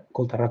sanoa, että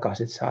kulta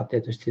rakas, että sä oot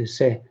tietysti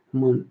se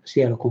mun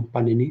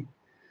sielukumppanini.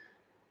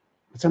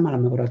 Mutta samalla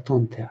me voidaan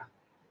tuntea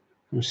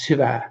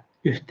syvää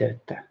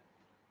yhteyttä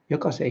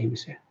jokaisen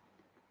ihmiseen.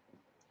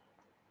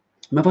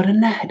 Me voidaan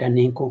nähdä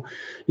niin kuin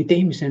niiden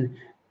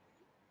ihmisen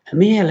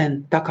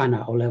mielen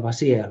takana oleva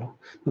sielu.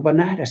 Me voin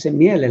nähdä sen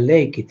mielen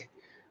leikit,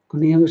 kun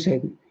niin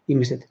usein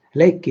ihmiset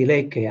leikkii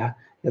leikkejä,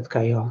 jotka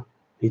ei ole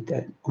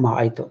niiden omaa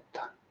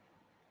aitoutta.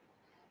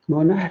 Me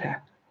voin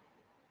nähdä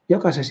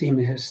jokaisessa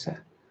ihmisessä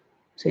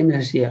se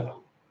ihmisen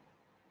sielu.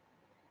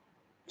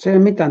 Se ei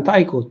ole mitään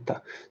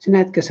taikuutta. Siinä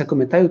hetkessä, kun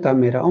me tajutaan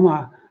meidän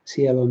oma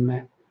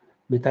sielumme,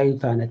 me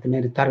tajutaan, että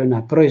meidän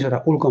tarvitaan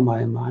projisoida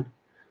ulkomaailmaan,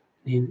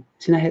 niin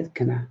siinä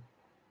hetkenä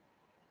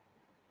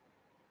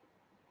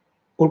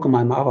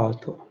ulkomaailma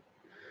avautuu.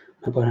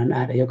 Me voidaan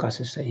nähdä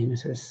jokaisessa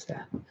ihmisessä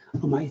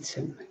oma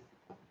itsemme,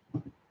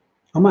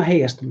 oma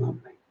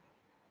heijastumamme.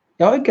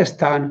 Ja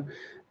oikeastaan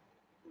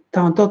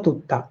tämä on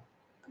totuutta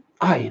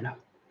aina.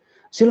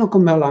 Silloin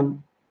kun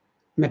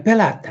me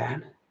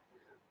pelätään,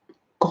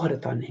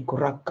 kohdataan niin kuin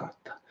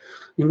rakkautta,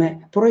 niin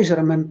me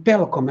projisoimme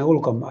pelkomme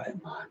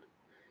ulkomaailmaan.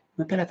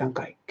 Me pelätään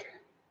kaikkea.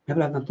 Me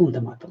pelätään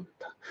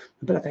tuntematonta.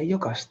 Me pelätään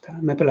jokaista.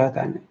 Me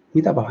pelätään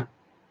mitä vaan.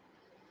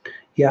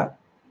 Ja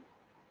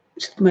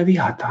sitten kun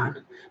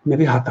me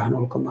vihataan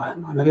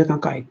ulkomaailmaa. Me vihataan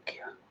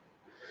kaikkia.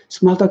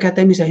 Sitten me halutaan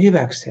käyttää ihmisen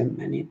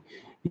hyväksemme,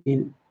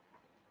 niin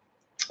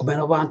kun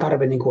meillä on vaan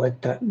tarve,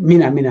 että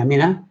minä,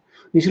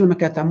 niin silloin me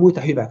käytetään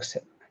muita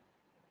hyväksemme.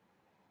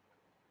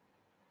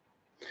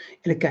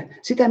 Eli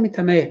sitä,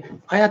 mitä me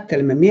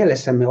ajattelemme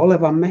mielessämme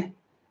olevamme,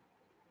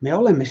 me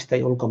olemme sitä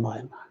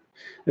ulkomaailmaa.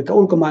 Eli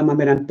ulkomaailma on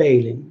meidän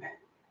peilimme.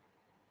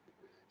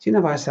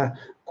 Siinä vaiheessa,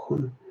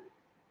 kun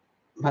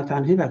mä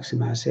aletaan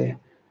hyväksymään se,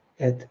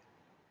 että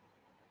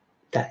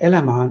tämä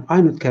elämä on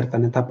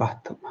ainutkertainen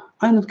tapahtuma.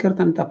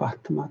 Ainutkertainen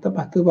tapahtuma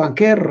tapahtuu vain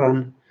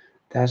kerran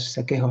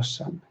tässä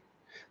kehossamme,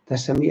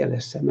 tässä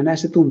mielessämme,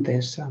 näissä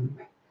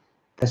tunteissamme,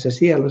 tässä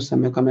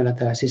sielussamme, joka meillä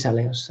täällä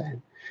sisällä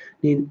jossain.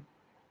 Niin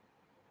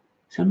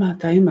se on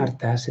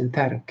ymmärtää sen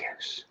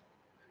tärkeys.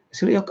 Ja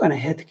silloin jokainen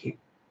hetki,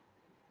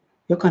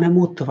 jokainen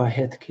muuttuva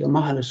hetki on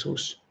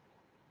mahdollisuus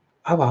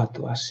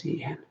avautua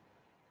siihen.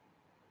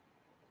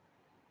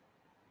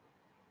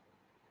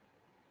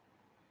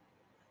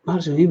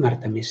 Mahdollisuuden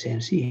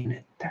ymmärtämiseen siihen,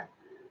 että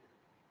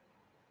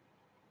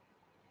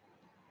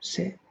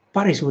se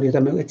parisuhde,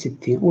 jota me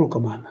etsittiin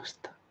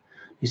ulkomaailmasta,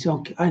 niin se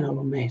onkin aina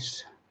ollut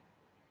meissä.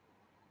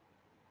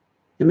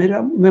 Ja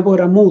me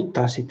voidaan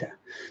muuttaa sitä.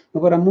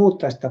 Me voidaan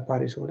muuttaa sitä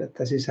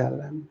parisuhdetta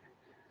sisällämme.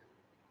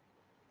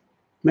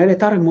 Meillä ei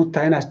tarvitse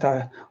muuttaa enää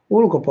sitä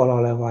ulkopuolella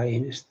olevaa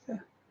ihmistä,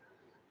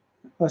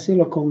 vaan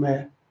silloin kun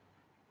me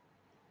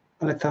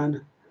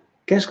aletaan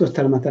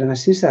keskustelemaan tällä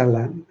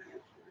sisällämme,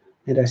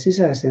 meidän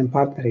sisäisen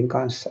partnerin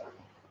kanssa,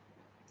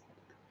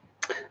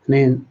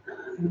 niin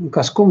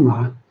kas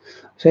kummaa,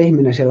 se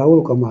ihminen siellä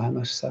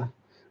ulkomaailmassa,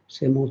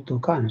 se muuttuu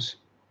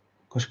kans,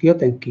 koska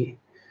jotenkin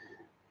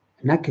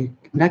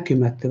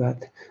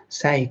näkymättömät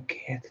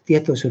säikeet,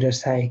 tietoisuuden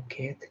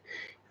säikeet,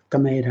 jotka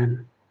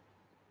meidän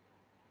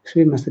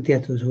syvimmästä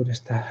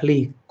tietoisuudesta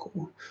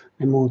liikkuu,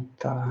 ne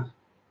muuttaa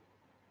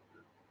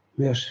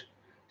myös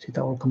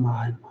sitä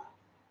ulkomaailmaa.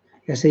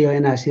 Ja se ei ole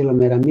enää silloin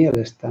meidän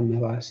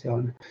mielestämme, vaan se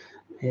on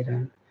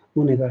meidän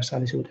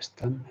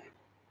universaalisuudestamme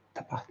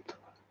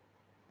tapahtuva.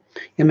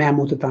 Ja mehän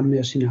muutetaan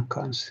myös sinä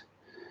kanssa.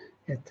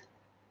 Että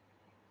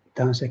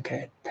tämä on sekä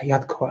että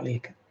jatkuvaa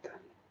liikettä.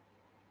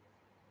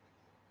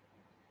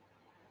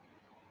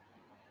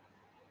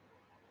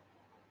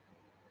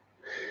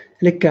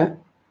 Elikkä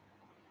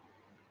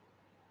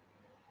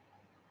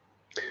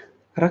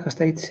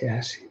rakasta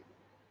itseäsi.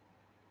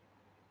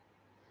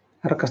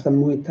 Rakasta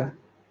muita.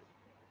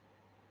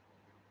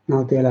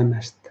 Nauti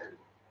elämästä.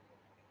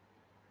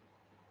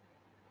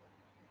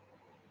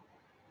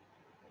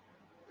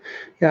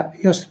 Ja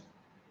jos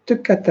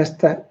tykkäät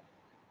tästä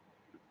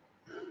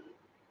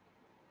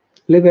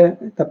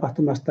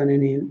live-tapahtumasta,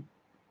 niin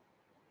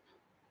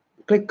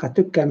klikkaa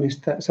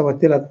tykkäämistä. Sä voit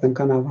tilata tämän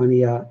kanavan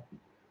ja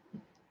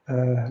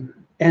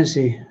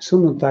ensi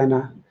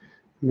sunnuntaina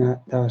mä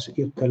taas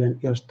juttelen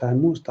jostain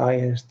muusta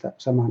aiheesta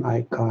samaan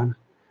aikaan.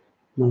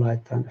 Mä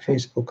laitan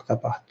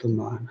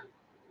Facebook-tapahtumaan.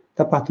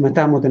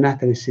 Tämä on muuten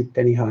nähtävissä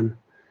sitten ihan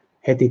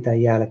heti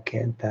tämän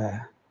jälkeen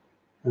tämä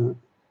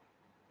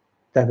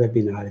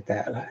webinaari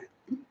täällä.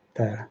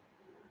 Tämä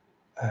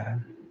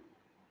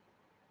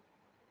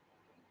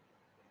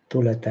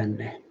tulee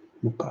tänne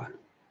mukaan.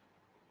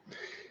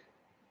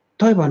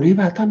 Toivon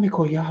hyvää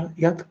tammikuun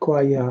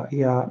jatkoa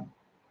ja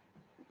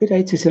pidä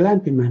itsesi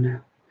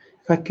lämpimänä,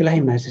 kaikki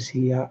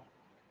lähimmäisesi ja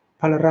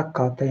paljon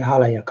rakkautta ja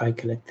haleja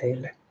kaikille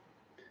teille.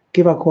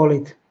 Kiva kun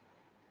olit.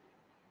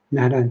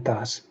 Nähdään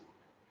taas.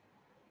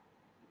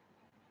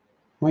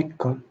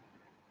 Moikka!